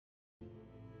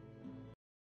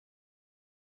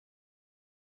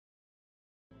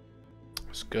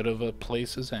 As good of a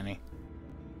place as any.